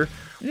around here.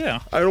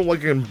 Yeah. I don't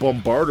like getting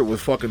bombarded with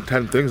fucking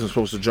 10 things I'm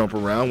supposed to jump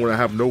around when I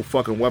have no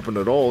fucking weapon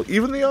at all.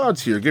 Even the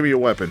odds here. Give me a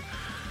weapon.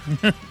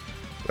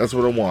 That's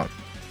what I want.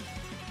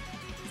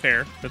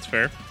 Fair. That's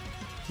fair.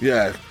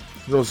 Yeah.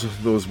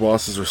 Those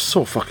bosses are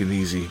so fucking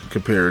easy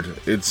compared.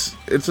 It's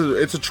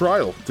a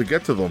trial to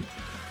get to them.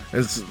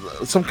 And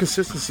some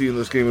consistency in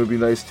this game would be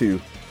nice too.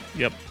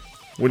 Yep.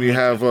 When you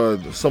have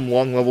some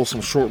long levels,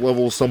 some short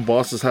levels, some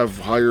bosses have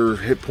higher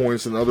hit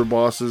points than other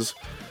bosses.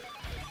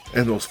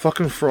 And those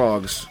fucking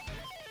frogs.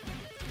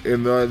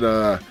 And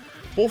then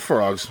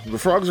bullfrogs. The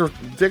frogs are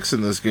dicks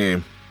in this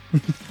game.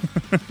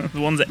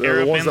 The ones that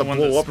the ones that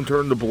blow up and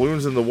turn into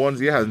balloons, and the ones,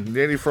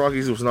 Nanny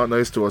Froggies was not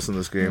nice to us in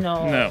this game.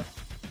 No.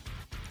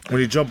 When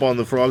you jump on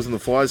the frogs and the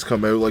flies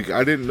come out,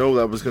 I didn't know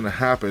that was going to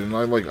happen,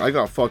 and I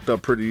got fucked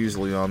up pretty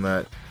easily on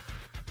that.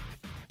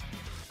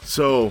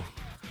 So,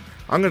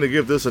 I'm going to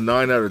give this a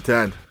 9 out of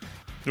 10.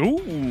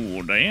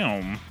 Ooh,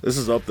 damn. This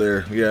is up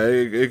there. Yeah,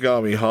 it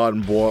got me hot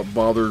and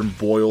bothered and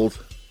boiled.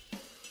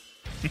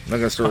 I'm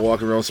going to start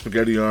walking around with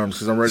spaghetti arms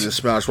because I'm ready to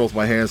smash both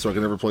my hands so I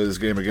can never play this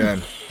game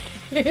again.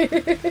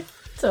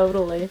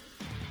 Totally.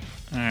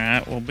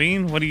 Alright, well,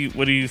 Bean, what do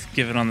you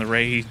give it on the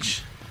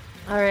rage?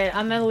 Alright,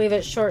 I'm gonna leave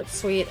it short,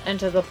 sweet, and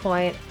to the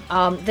point.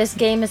 This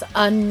game is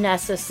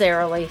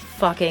unnecessarily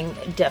fucking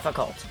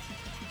difficult.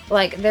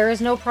 There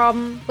is no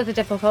problem with a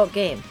difficult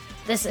game.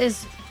 This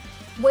is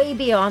way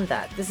beyond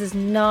that. This is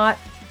not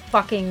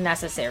fucking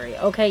necessary.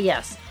 Okay,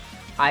 yes,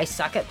 I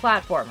suck at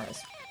platformers.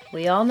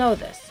 We all know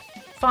this.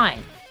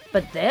 Fine.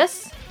 But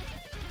this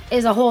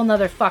is a whole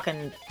nother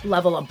fucking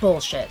level of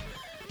bullshit.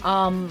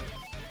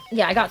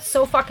 Yeah, I got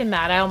so fucking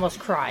mad I almost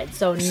cried,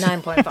 so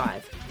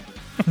 9.5.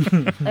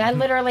 I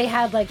literally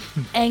had,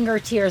 anger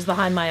tears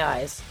behind my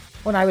eyes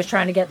when I was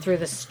trying to get through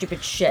this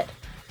stupid shit.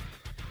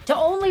 To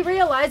only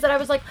realize that I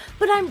was like,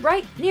 but I'm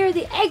right near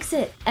the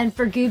exit! And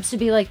for Goobs to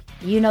be like,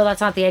 you know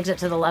that's not the exit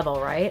to the level,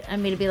 right?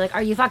 And me to be like,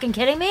 are you fucking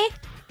kidding me?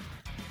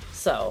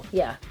 So,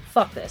 yeah,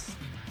 fuck this.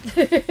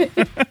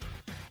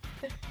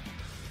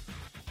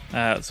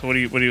 So what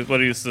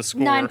is the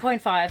score?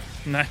 9.5.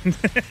 9.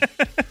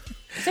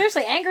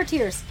 Seriously, anger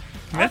tears.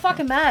 I'm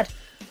fucking mad.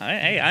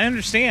 I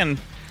understand.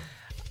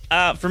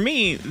 For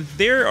me,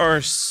 there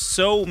are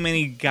so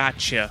many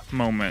gotcha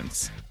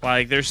moments.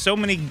 There's so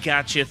many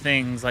gotcha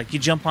things. You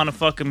jump on a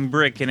fucking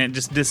brick and it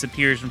just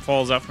disappears and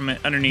falls out from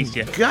it underneath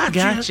you.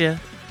 Gotcha.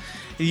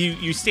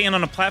 You stand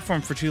on a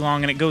platform for too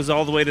long and it goes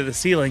all the way to the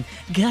ceiling.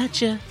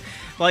 Gotcha.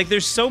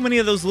 There's so many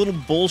of those little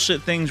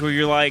bullshit things where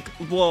you're like,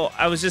 well,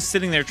 I was just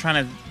sitting there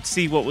trying to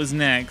see what was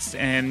next,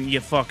 and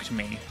you fucked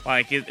me.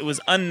 It was,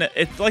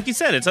 like you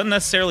said, it's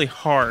unnecessarily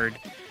hard.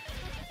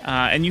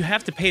 And you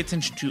have to pay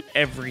attention to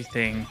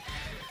everything.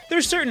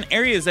 There's certain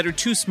areas that are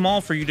too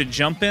small for you to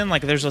jump in.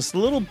 There's this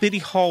little bitty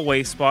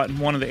hallway spot in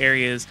one of the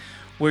areas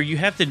where you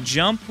have to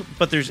jump,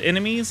 but there's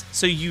enemies,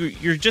 so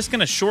you're just going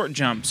to short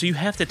jump. So you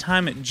have to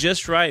time it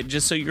just right,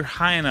 just so you're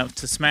high enough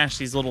to smash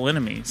these little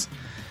enemies.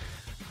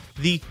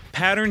 The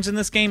patterns in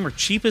this game are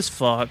cheap as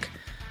fuck.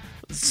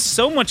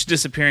 so much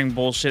disappearing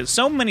bullshit,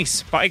 so many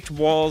spiked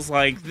walls.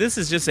 Like, this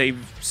is just a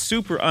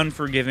super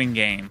unforgiving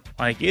game.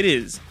 Like, it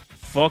is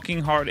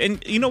fucking hard.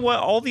 And you know what?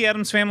 All the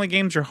Addams Family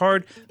games are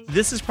hard.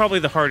 This is probably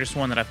the hardest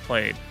one that I've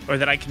played, or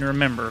that I can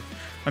remember.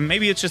 Or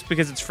maybe it's just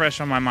because it's fresh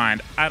on my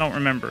mind. I don't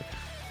remember.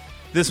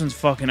 This one's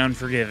fucking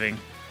unforgiving.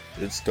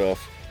 It's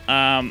tough.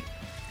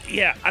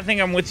 Yeah, I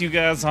think I'm with you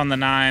guys on the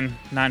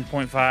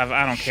 9.5.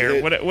 I don't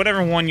care.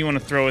 Whatever one you want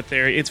to throw it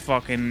there, it's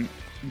fucking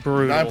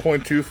brutal.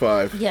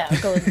 9.25. Yeah,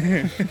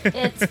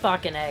 it's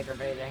fucking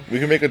aggravating. We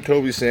can make a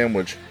Toby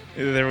sandwich.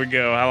 There we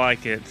go. I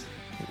like it.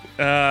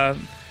 But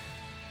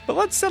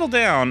let's settle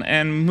down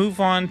and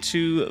move on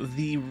to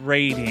the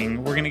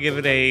rating. We're going to give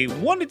it a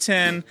 1 to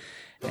 10.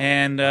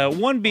 And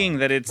 1 being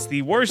that it's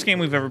the worst game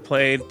we've ever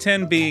played.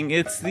 10 being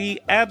it's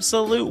the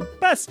absolute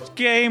best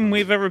game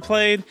we've ever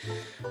played.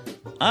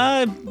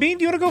 Bean,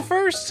 do you want to go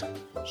first?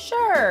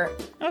 Sure.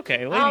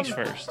 Okay, ladies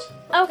first.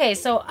 Okay,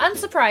 so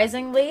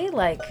unsurprisingly,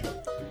 like,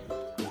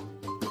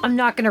 I'm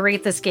not gonna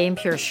rate this game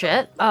pure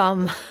shit.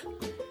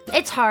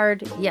 It's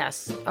hard,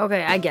 yes.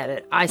 Okay, I get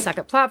it. I suck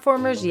at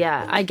platformers,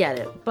 yeah, I get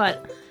it.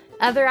 But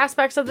other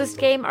aspects of this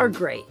game are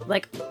great.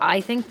 Like,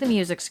 I think the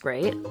music's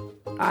great.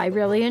 I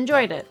really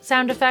enjoyed it.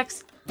 Sound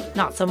effects,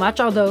 not so much,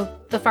 although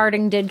the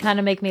farting did kind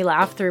of make me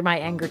laugh through my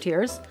anger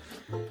tears.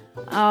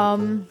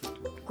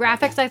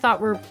 Graphics I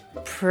thought were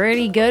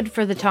pretty good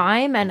for the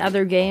time and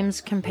other games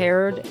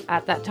compared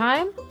at that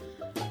time.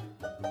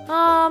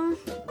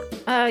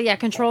 Yeah,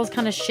 controls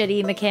kind of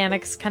shitty,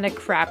 mechanics kind of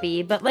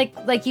crappy, but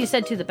like you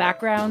said, to the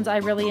backgrounds I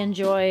really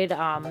enjoyed.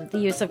 The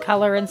use of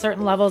color in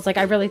certain levels, like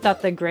I really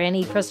thought the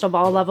Granny crystal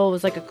ball level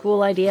was like a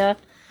cool idea,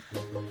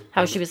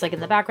 how she was like in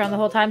the background the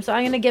whole time. So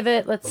I'm gonna give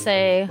it, let's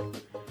say,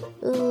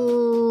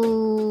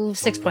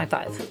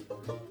 6.5.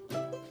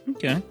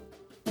 Okay,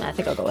 I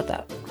think I'll go with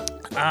that.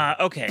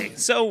 Okay,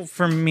 so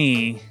for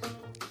me,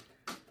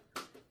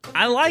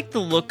 I like the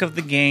look of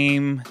the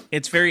game.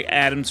 It's very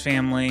Addams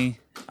Family.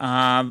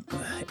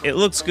 It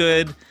looks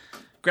good.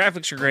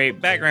 Graphics are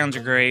great. Backgrounds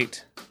are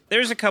great.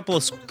 There's a couple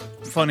of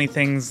funny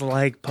things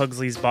like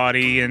Pugsley's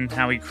body and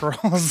how he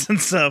crawls and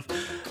stuff.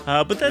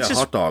 But that's just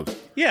hot dog.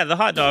 Yeah, the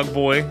hot dog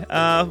boy.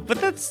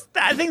 But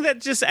I think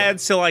that just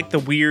adds to like the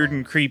weird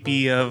and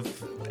creepy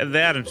of the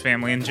Addams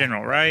Family in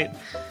general, right?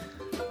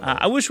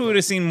 I wish we would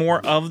have seen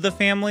more of the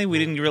family. We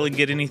didn't really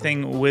get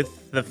anything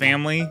with the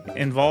family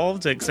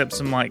involved except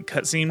some like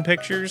cutscene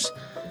pictures.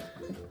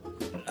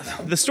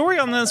 The story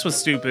on this was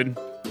stupid.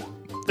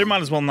 There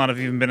might as well not have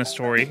even been a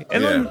story.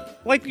 And then,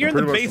 like, you're in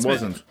the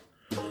basement.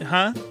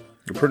 Huh?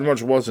 It pretty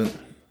much wasn't.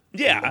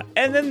 Yeah,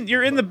 and then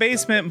you're in the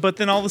basement, but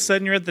then all of a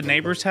sudden you're at the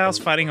neighbor's house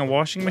fighting a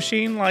washing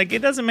machine. Like,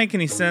 it doesn't make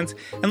any sense.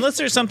 Unless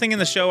there's something in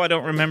the show I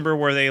don't remember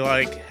where they,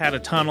 like, had a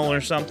tunnel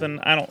or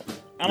something. I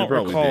don't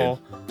recall.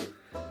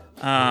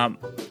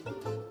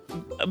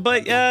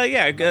 But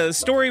yeah,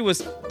 story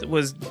was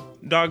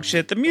dog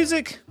shit. The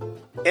music,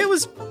 it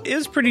was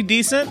pretty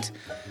decent.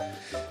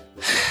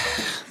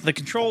 The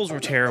controls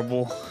were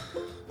terrible.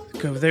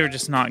 They were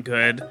just not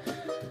good.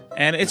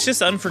 And it's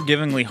just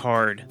unforgivingly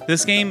hard.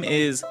 This game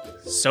is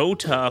so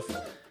tough.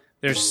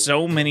 There's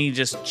so many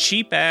just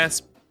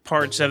cheap-ass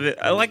parts of it.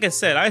 Like I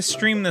said, I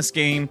streamed this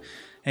game,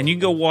 and you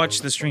can go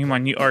watch the stream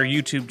on our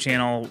YouTube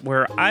channel,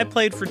 where I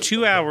played for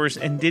 2 hours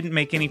and didn't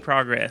make any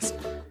progress.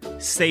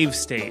 Save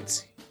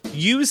states.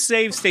 Use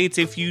save states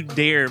if you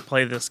dare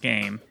play this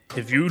game.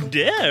 If you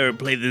dare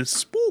play this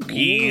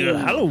spooky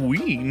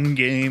Halloween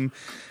game.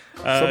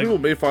 Some people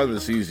may find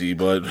this easy,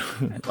 but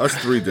us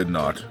three did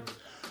not.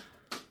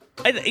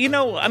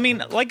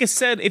 Like I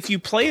said, if you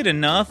play it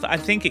enough, I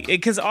think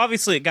because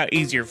obviously it got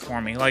easier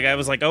for me. Like, I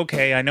was like,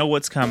 okay, I know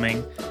what's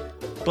coming.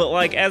 But,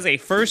 like, as a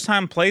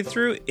first-time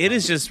playthrough, it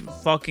is just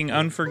fucking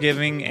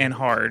unforgiving and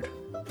hard.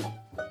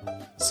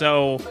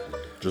 So...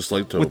 Just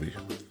like Toby.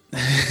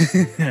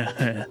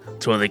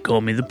 That's why they call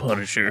me the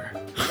Punisher.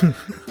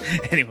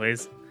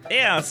 Anyways.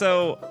 Yeah,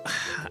 so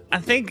I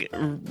think,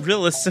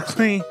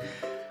 realistically,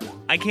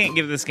 I can't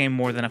give this game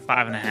more than a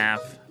 5.5.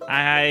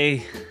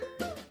 I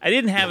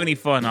didn't have any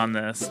fun on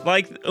this.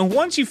 Like,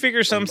 once you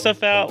figure some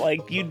stuff out,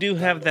 like, you do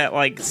have that,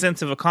 like,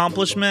 sense of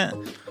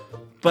accomplishment.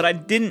 But I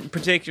didn't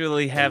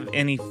particularly have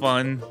any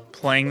fun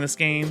playing this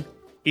game,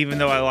 even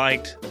though I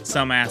liked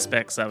some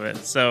aspects of it.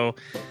 So,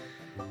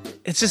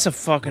 it's just a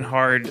fucking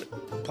hard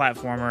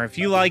platformer. If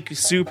you like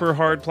super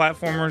hard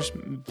platformers,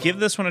 give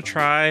this one a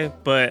try,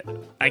 but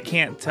I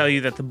can't tell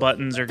you that the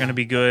buttons are going to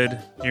be good.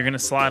 You're going to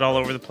slide all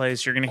over the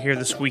place. You're going to hear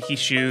the squeaky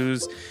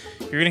shoes.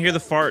 You're going to hear the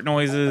fart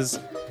noises.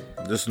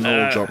 Just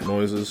no jump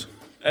noises.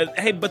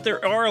 Hey, but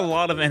there are a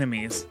lot of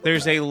enemies.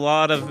 There's a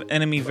lot of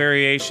enemy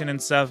variation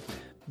and stuff.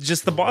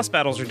 Just the boss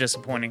battles are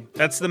disappointing.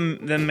 That's the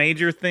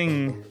major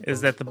thing,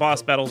 is that the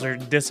boss battles are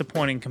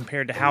disappointing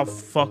compared to how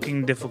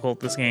fucking difficult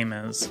this game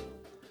is.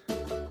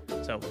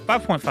 So,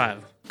 5.5.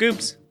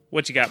 Goops,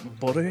 what you got,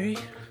 buddy?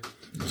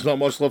 There's not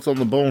much left on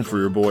the bone for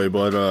your boy,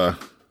 but,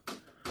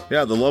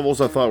 yeah, the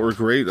levels I thought were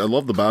great. I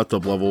love the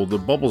bathtub level. The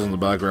bubbles in the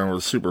background were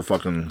super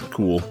fucking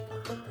cool.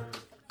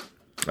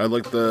 I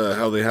liked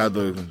how they had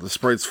the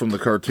sprites from the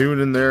cartoon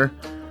in there.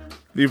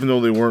 Even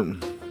though they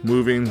weren't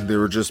moving, they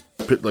were just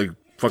like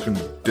fucking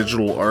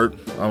digital art.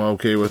 I'm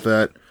okay with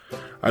that.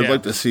 I'd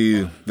like to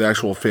see the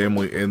actual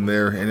family in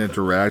there and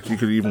interact. You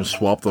could even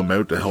swap them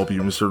out to help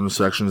you in certain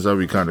sections. That'd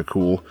be kind of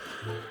cool.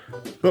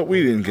 But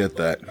we didn't get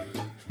that.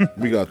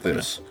 We got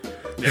this.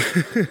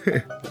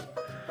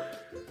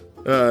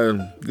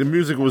 The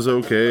music was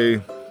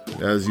okay,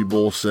 as you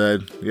both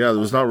said. Yeah, there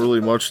was not really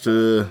much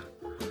for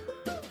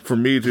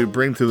me to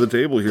bring to the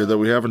table here that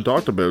we haven't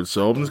talked about.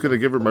 So I'm just going to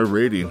give it my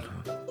rating.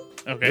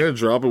 Okay. I'm going to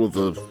drop it with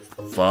a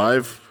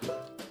 5.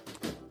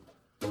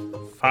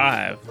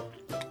 5.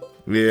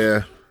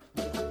 Yeah.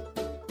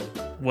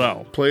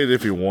 Well, play it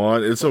if you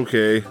want. It's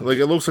okay. Like,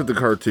 it looks like the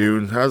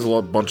cartoon. It has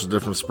a bunch of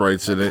different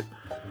sprites in it.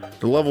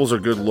 The levels are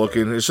good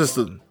looking. It's just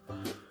the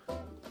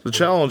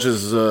challenge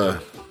is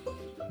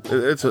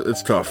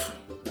it's tough.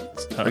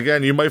 It's tough.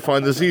 Again, you might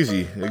find this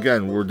easy.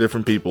 Again, we're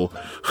different people.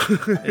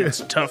 It's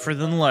tougher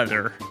than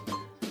leather.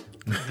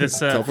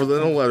 Tougher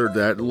than a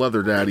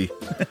leather daddy.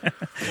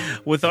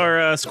 With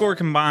our score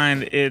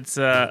combined, it's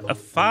a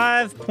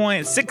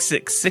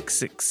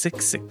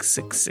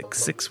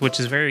 5.66666666, which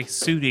is very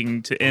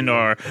suiting to end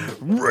our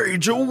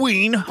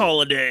Rage-O-Ween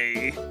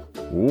holiday.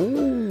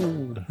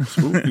 Ooh,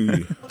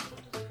 spooky.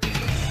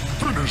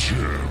 Finish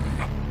him.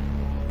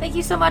 Thank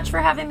you so much for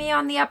having me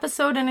on the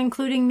episode and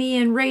including me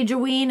in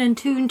Rage-O-Ween and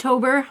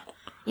Toontober.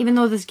 Even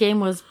though this game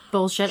was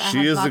bullshit,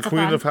 she is the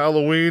queen of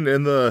Halloween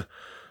and the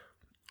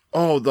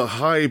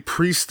high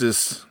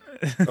priestess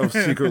of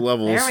secret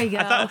levels. There we go.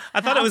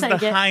 I thought it was the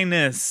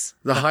highness.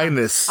 The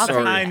highness. I'll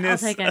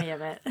take any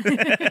of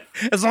it.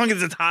 As long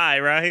as it's high,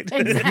 right?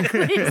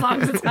 Exactly. As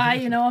long as it's high,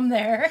 I'm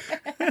there.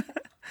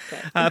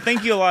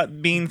 Thank you a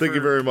lot, Bean. Thank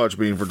you very much,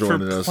 Bean, for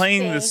joining us.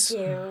 Playing this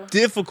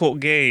difficult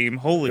game.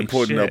 Holy shit. And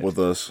putting up with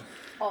us.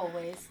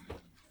 Always.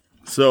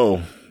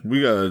 So,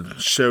 we gotta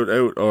shout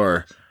out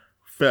our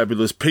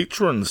fabulous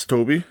patrons,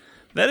 Toby.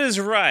 That is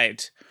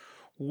right.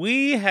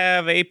 We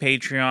have a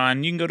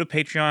Patreon. You can go to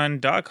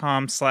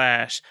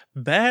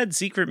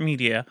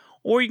patreon.com/badsecretmedia,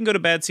 or you can go to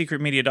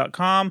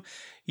badsecretmedia.com.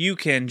 You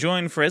can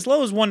join for as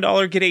low as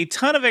 $1, get a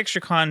ton of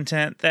extra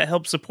content that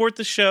helps support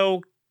the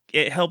show.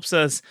 It helps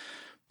us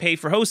pay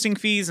for hosting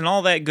fees and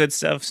all that good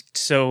stuff.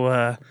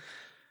 So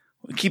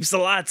it keeps the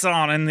lights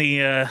on in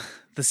the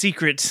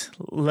secret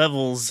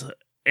levels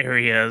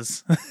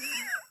areas.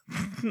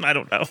 I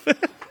don't know.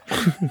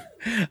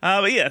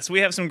 But yes, we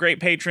have some great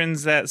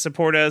patrons that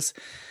support us.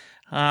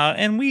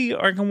 And we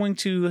are going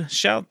to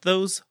shout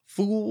those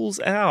fools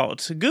out.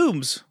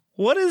 Goobs,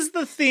 what is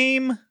the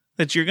theme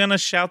that you're going to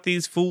shout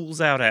these fools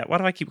out at? Why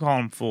do I keep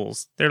calling them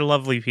fools? They're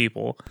lovely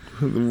people.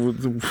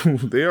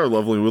 They are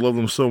lovely. We love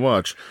them so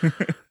much.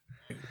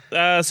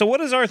 So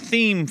what is our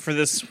theme for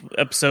this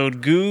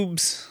episode,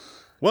 Goobs?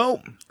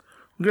 Well,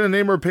 we're going to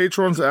name our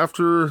patrons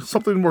after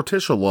something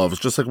Morticia loves,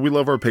 just like we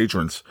love our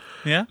patrons.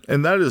 Yeah?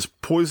 And that is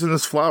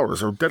poisonous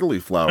flowers, or deadly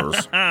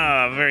flowers.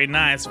 Very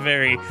nice,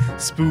 very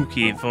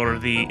spooky for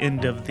the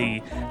end of the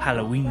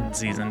Halloween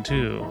season,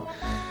 too. All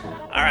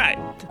right,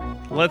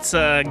 let's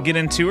get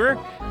into her.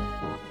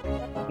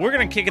 We're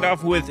going to kick it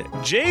off with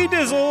J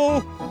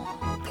Dizzle.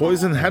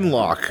 Poison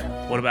Hemlock.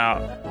 What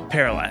about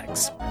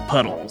Parallax?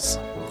 Puddles.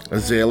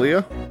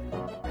 Azalea.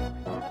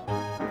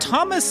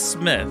 Thomas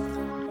Smith.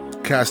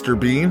 Castor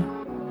Bean.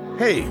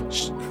 Hey,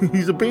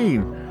 he's a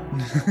bean.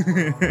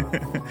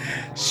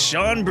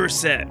 Sean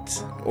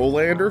Brissett.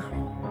 Olander.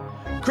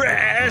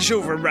 Crash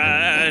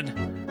Override.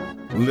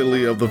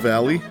 Lily of the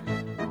Valley.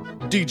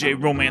 DJ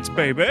Romance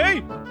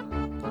Baby.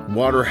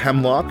 Water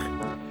Hemlock.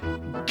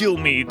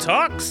 Gilmy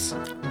Talks.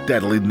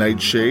 Deadly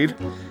Nightshade.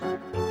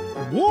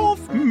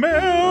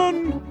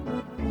 Wolfman.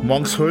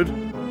 Monk's Hood.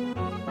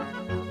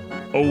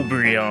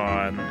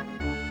 Obrion.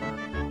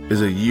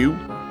 Is it you?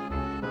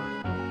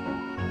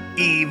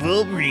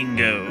 Evil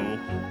Ringo.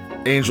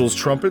 Angel's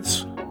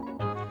Trumpets.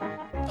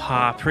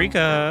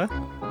 Paprika.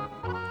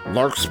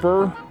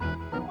 Larkspur.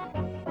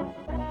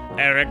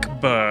 Eric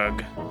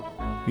Berg.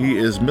 He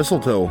is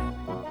Mistletoe.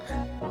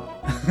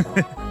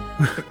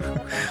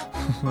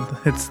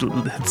 It's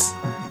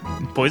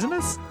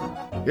poisonous?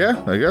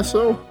 Yeah, I guess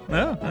so.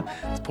 No,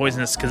 it's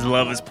poisonous because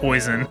love is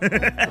poison.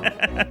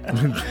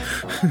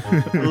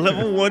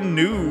 Level 1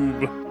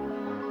 noob.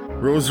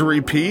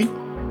 Rosary P.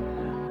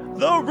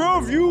 The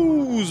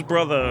Reviews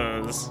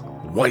Brothers.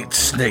 White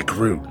Snake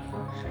Root.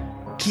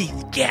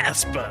 Keith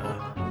Gasper.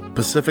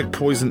 Pacific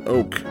Poison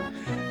Oak.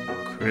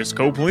 Chris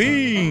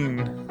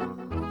Copeland.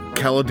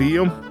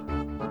 Caladium.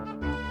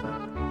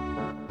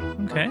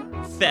 Okay.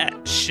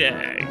 Fat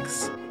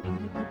Shags.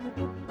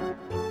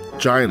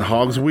 Giant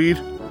Hogsweed.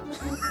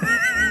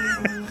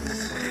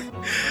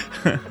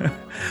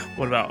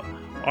 What about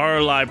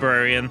our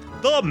librarian,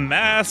 the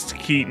Masked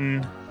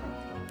Keaton?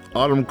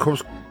 Autumn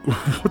Crocus.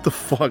 What the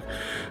fuck?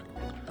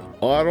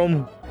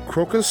 Autumn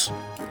Crocus?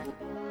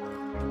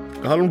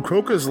 Autumn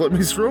Crocus, let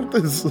me stroke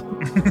this.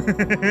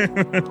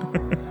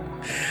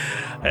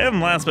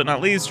 And last but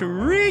not least,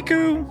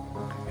 Riku.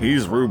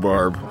 He's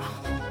rhubarb.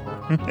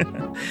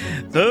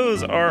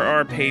 Those are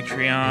our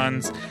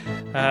Patreons.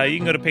 You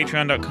can go to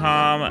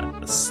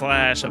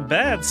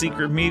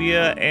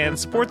patreon.com/badsecretmedia and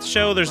support the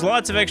show. There's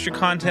lots of extra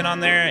content on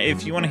there.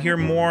 If you want to hear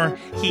more,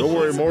 Don't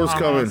worry, more's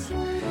coming.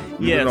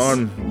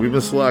 We've been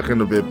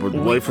slacking a bit, but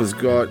life has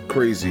got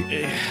crazy.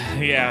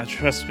 Yeah,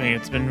 trust me,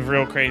 it's been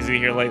real crazy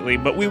here lately.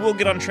 But we will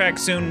get on track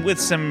soon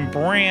with some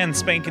brand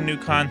spanking new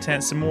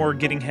content, some more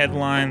getting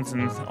headlines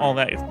and all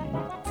that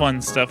fun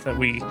stuff that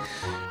we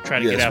try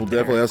to get out there. Yes, we'll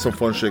definitely have some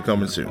fun shit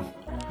coming soon.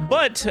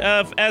 But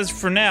as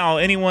for now,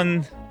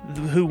 anyone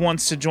who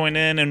wants to join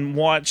in and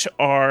watch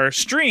our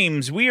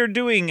streams, we are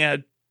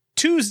doing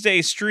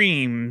Tuesday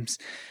streams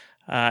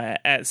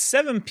at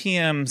 7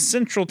 p.m.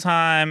 Central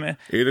Time.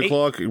 8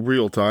 o'clock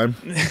real time.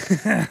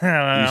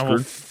 I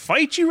will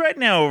fight you right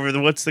now over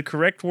what's the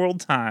correct world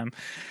time.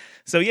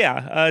 So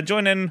yeah,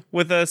 join in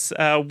with us.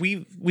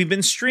 We've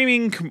been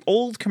streaming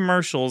old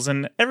commercials,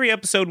 and every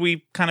episode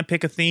we kind of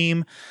pick a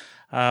theme.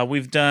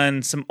 We've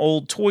done some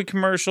old toy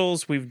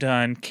commercials. We've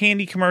done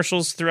candy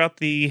commercials throughout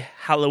the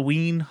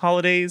Halloween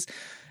holidays.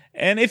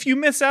 And if you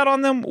miss out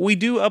on them, we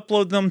do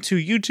upload them to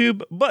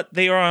YouTube, but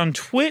they are on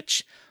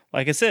Twitch.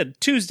 Like I said,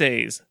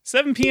 Tuesdays,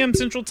 7 p.m.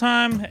 Central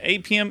Time,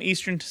 8 p.m.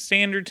 Eastern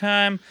Standard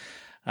Time.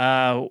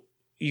 You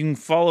can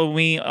follow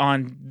me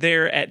on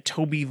there at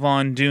Toby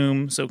Von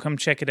Doom, so come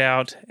check it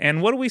out.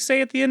 And what do we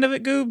say at the end of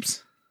it,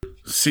 Goobs?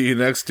 See you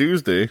next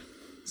Tuesday.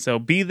 So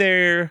be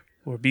there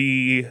or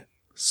be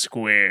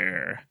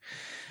square.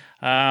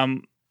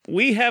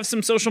 We have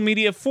some social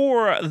media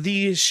for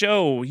the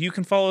show. You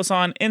can follow us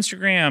on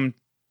Instagram,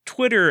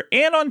 Twitter,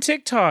 and on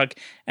TikTok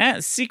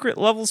at Secret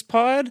Levels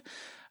Pod.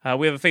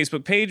 We have a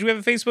Facebook page. We have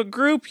a Facebook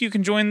group. You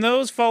can join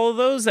those, follow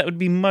those. That would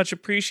be much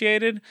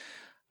appreciated.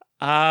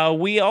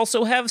 We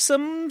also have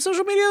some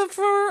social media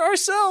for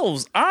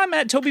ourselves. I'm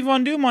at Toby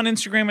Von Doom on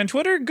Instagram and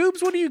Twitter.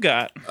 Goobs, what do you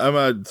got? I'm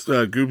at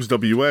Goobs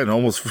WN.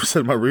 Almost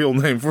said my real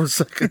name for a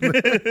second.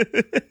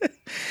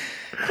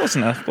 Close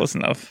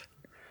enough.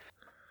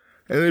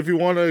 And if you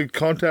want to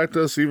contact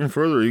us even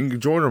further, you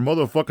can join our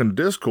motherfucking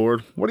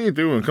Discord. What are you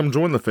doing? Come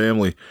join the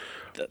family.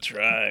 That's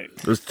right.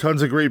 There's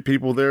tons of great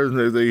people there.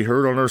 They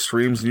heard on our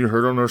streams and you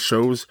heard on our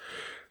shows.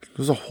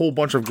 There's a whole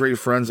bunch of great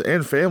friends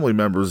and family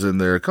members in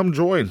there. Come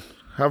join.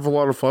 Have a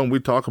lot of fun.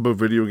 We talk about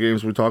video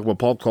games. We talk about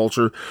pop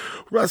culture,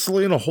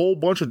 wrestling, a whole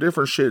bunch of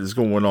different shit is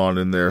going on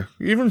in there.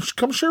 Even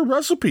come share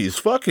recipes.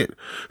 Fuck it.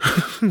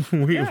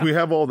 We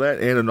have all that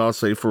and a not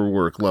safe for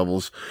work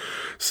levels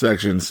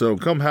section. So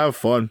come have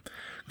fun.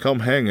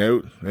 Come hang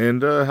out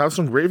and have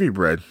some gravy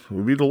bread. It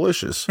would be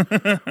delicious.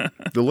 The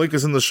link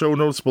is in the show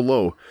notes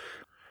below.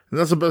 And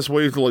that's the best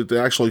way to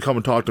actually come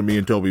and talk to me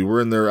and Toby.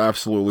 We're in there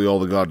absolutely all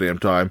the goddamn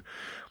time.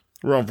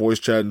 We're on voice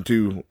chatting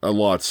too a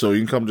lot, so you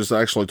can come just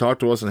actually talk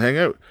to us and hang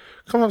out.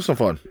 Come have some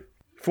fun.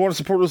 If you want to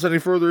support us any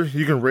further,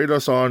 you can rate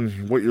us on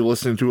what you're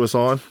listening to us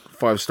on.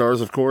 5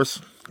 stars, of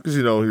course, because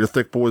your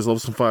thick boys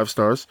love some 5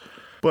 stars.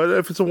 But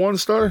if it's a 1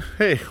 star,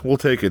 hey, we'll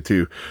take it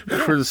too.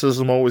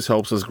 Criticism always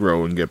helps us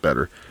grow and get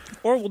better.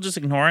 Or we'll just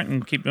ignore it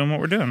and keep doing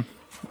what we're doing.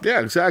 Yeah,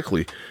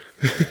 exactly.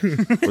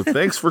 But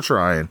thanks for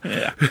trying.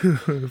 Yeah.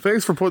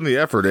 Thanks for putting the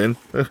effort in.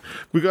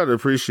 We got to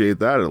appreciate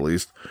that at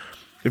least.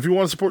 If you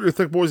want to support your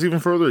thick boys even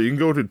further, you can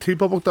go to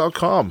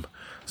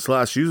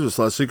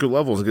tpublic.com/user/secret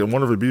levels and get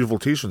one of your beautiful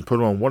t-shirts, put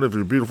them on one of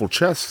your beautiful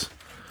chests.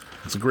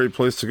 It's a great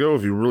place to go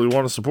if you really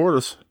want to support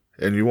us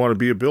and you want to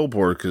be a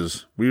billboard,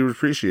 because we would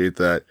appreciate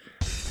that.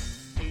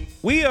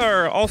 We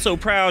are also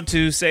proud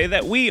to say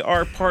that we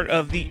are part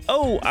of the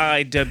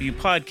OIW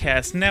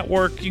Podcast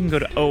Network. You can go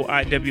to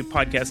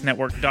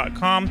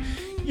oiwpodcastnetwork.com.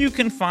 You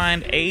can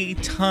find a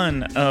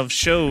ton of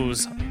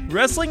shows,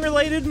 wrestling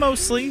related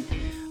mostly,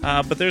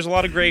 but there's a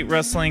lot of great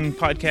wrestling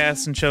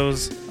podcasts and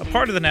shows a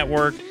part of the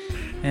network.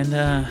 And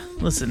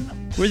listen,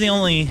 we're the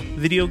only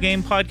video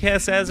game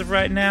podcast as of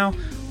right now.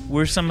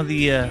 We're some of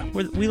the,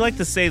 we like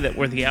to say that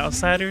we're the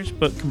outsiders,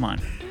 but come on.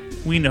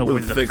 We know we're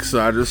the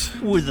thick-siders.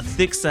 We're the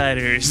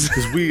thick-siders.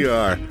 Because we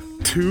are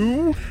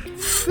too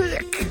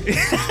thick.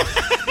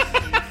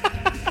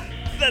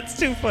 That's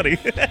too funny.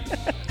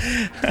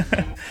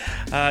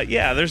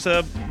 Yeah, there's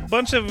a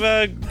bunch of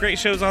great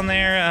shows on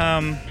there.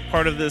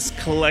 Part of this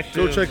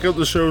collective. Go check out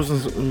the shows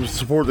and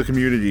support the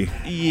community.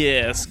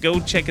 Yes,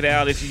 go check it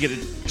out if you get a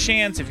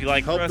chance, if you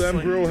like help wrestling.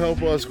 Them grow,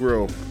 help us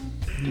grow.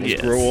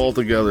 Let's grow all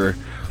together.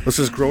 Let's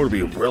just grow to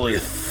be really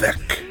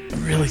thick.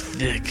 Really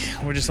thick.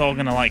 We're just all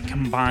gonna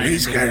combine.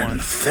 He's getting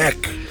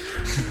thick.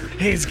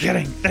 He's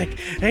getting thick.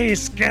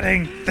 He's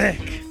getting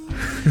thick.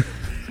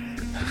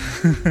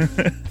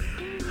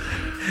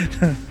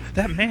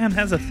 That man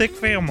has a thick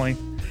family.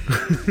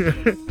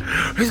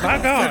 He's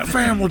got a thick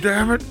family,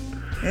 damn it.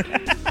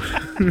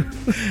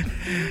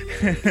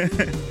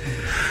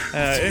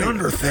 It's the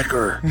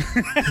under-thicker.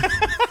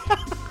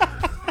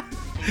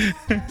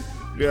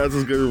 Yeah, that's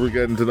as good as we're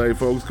getting tonight,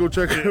 folks. Go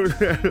check out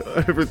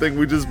everything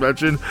we just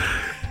mentioned.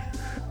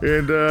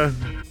 And,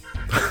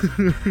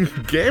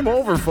 game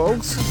over,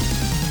 folks.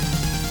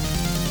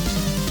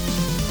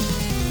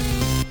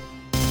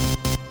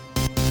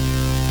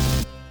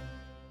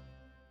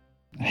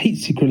 I hate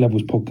Secret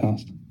Levels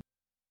podcast.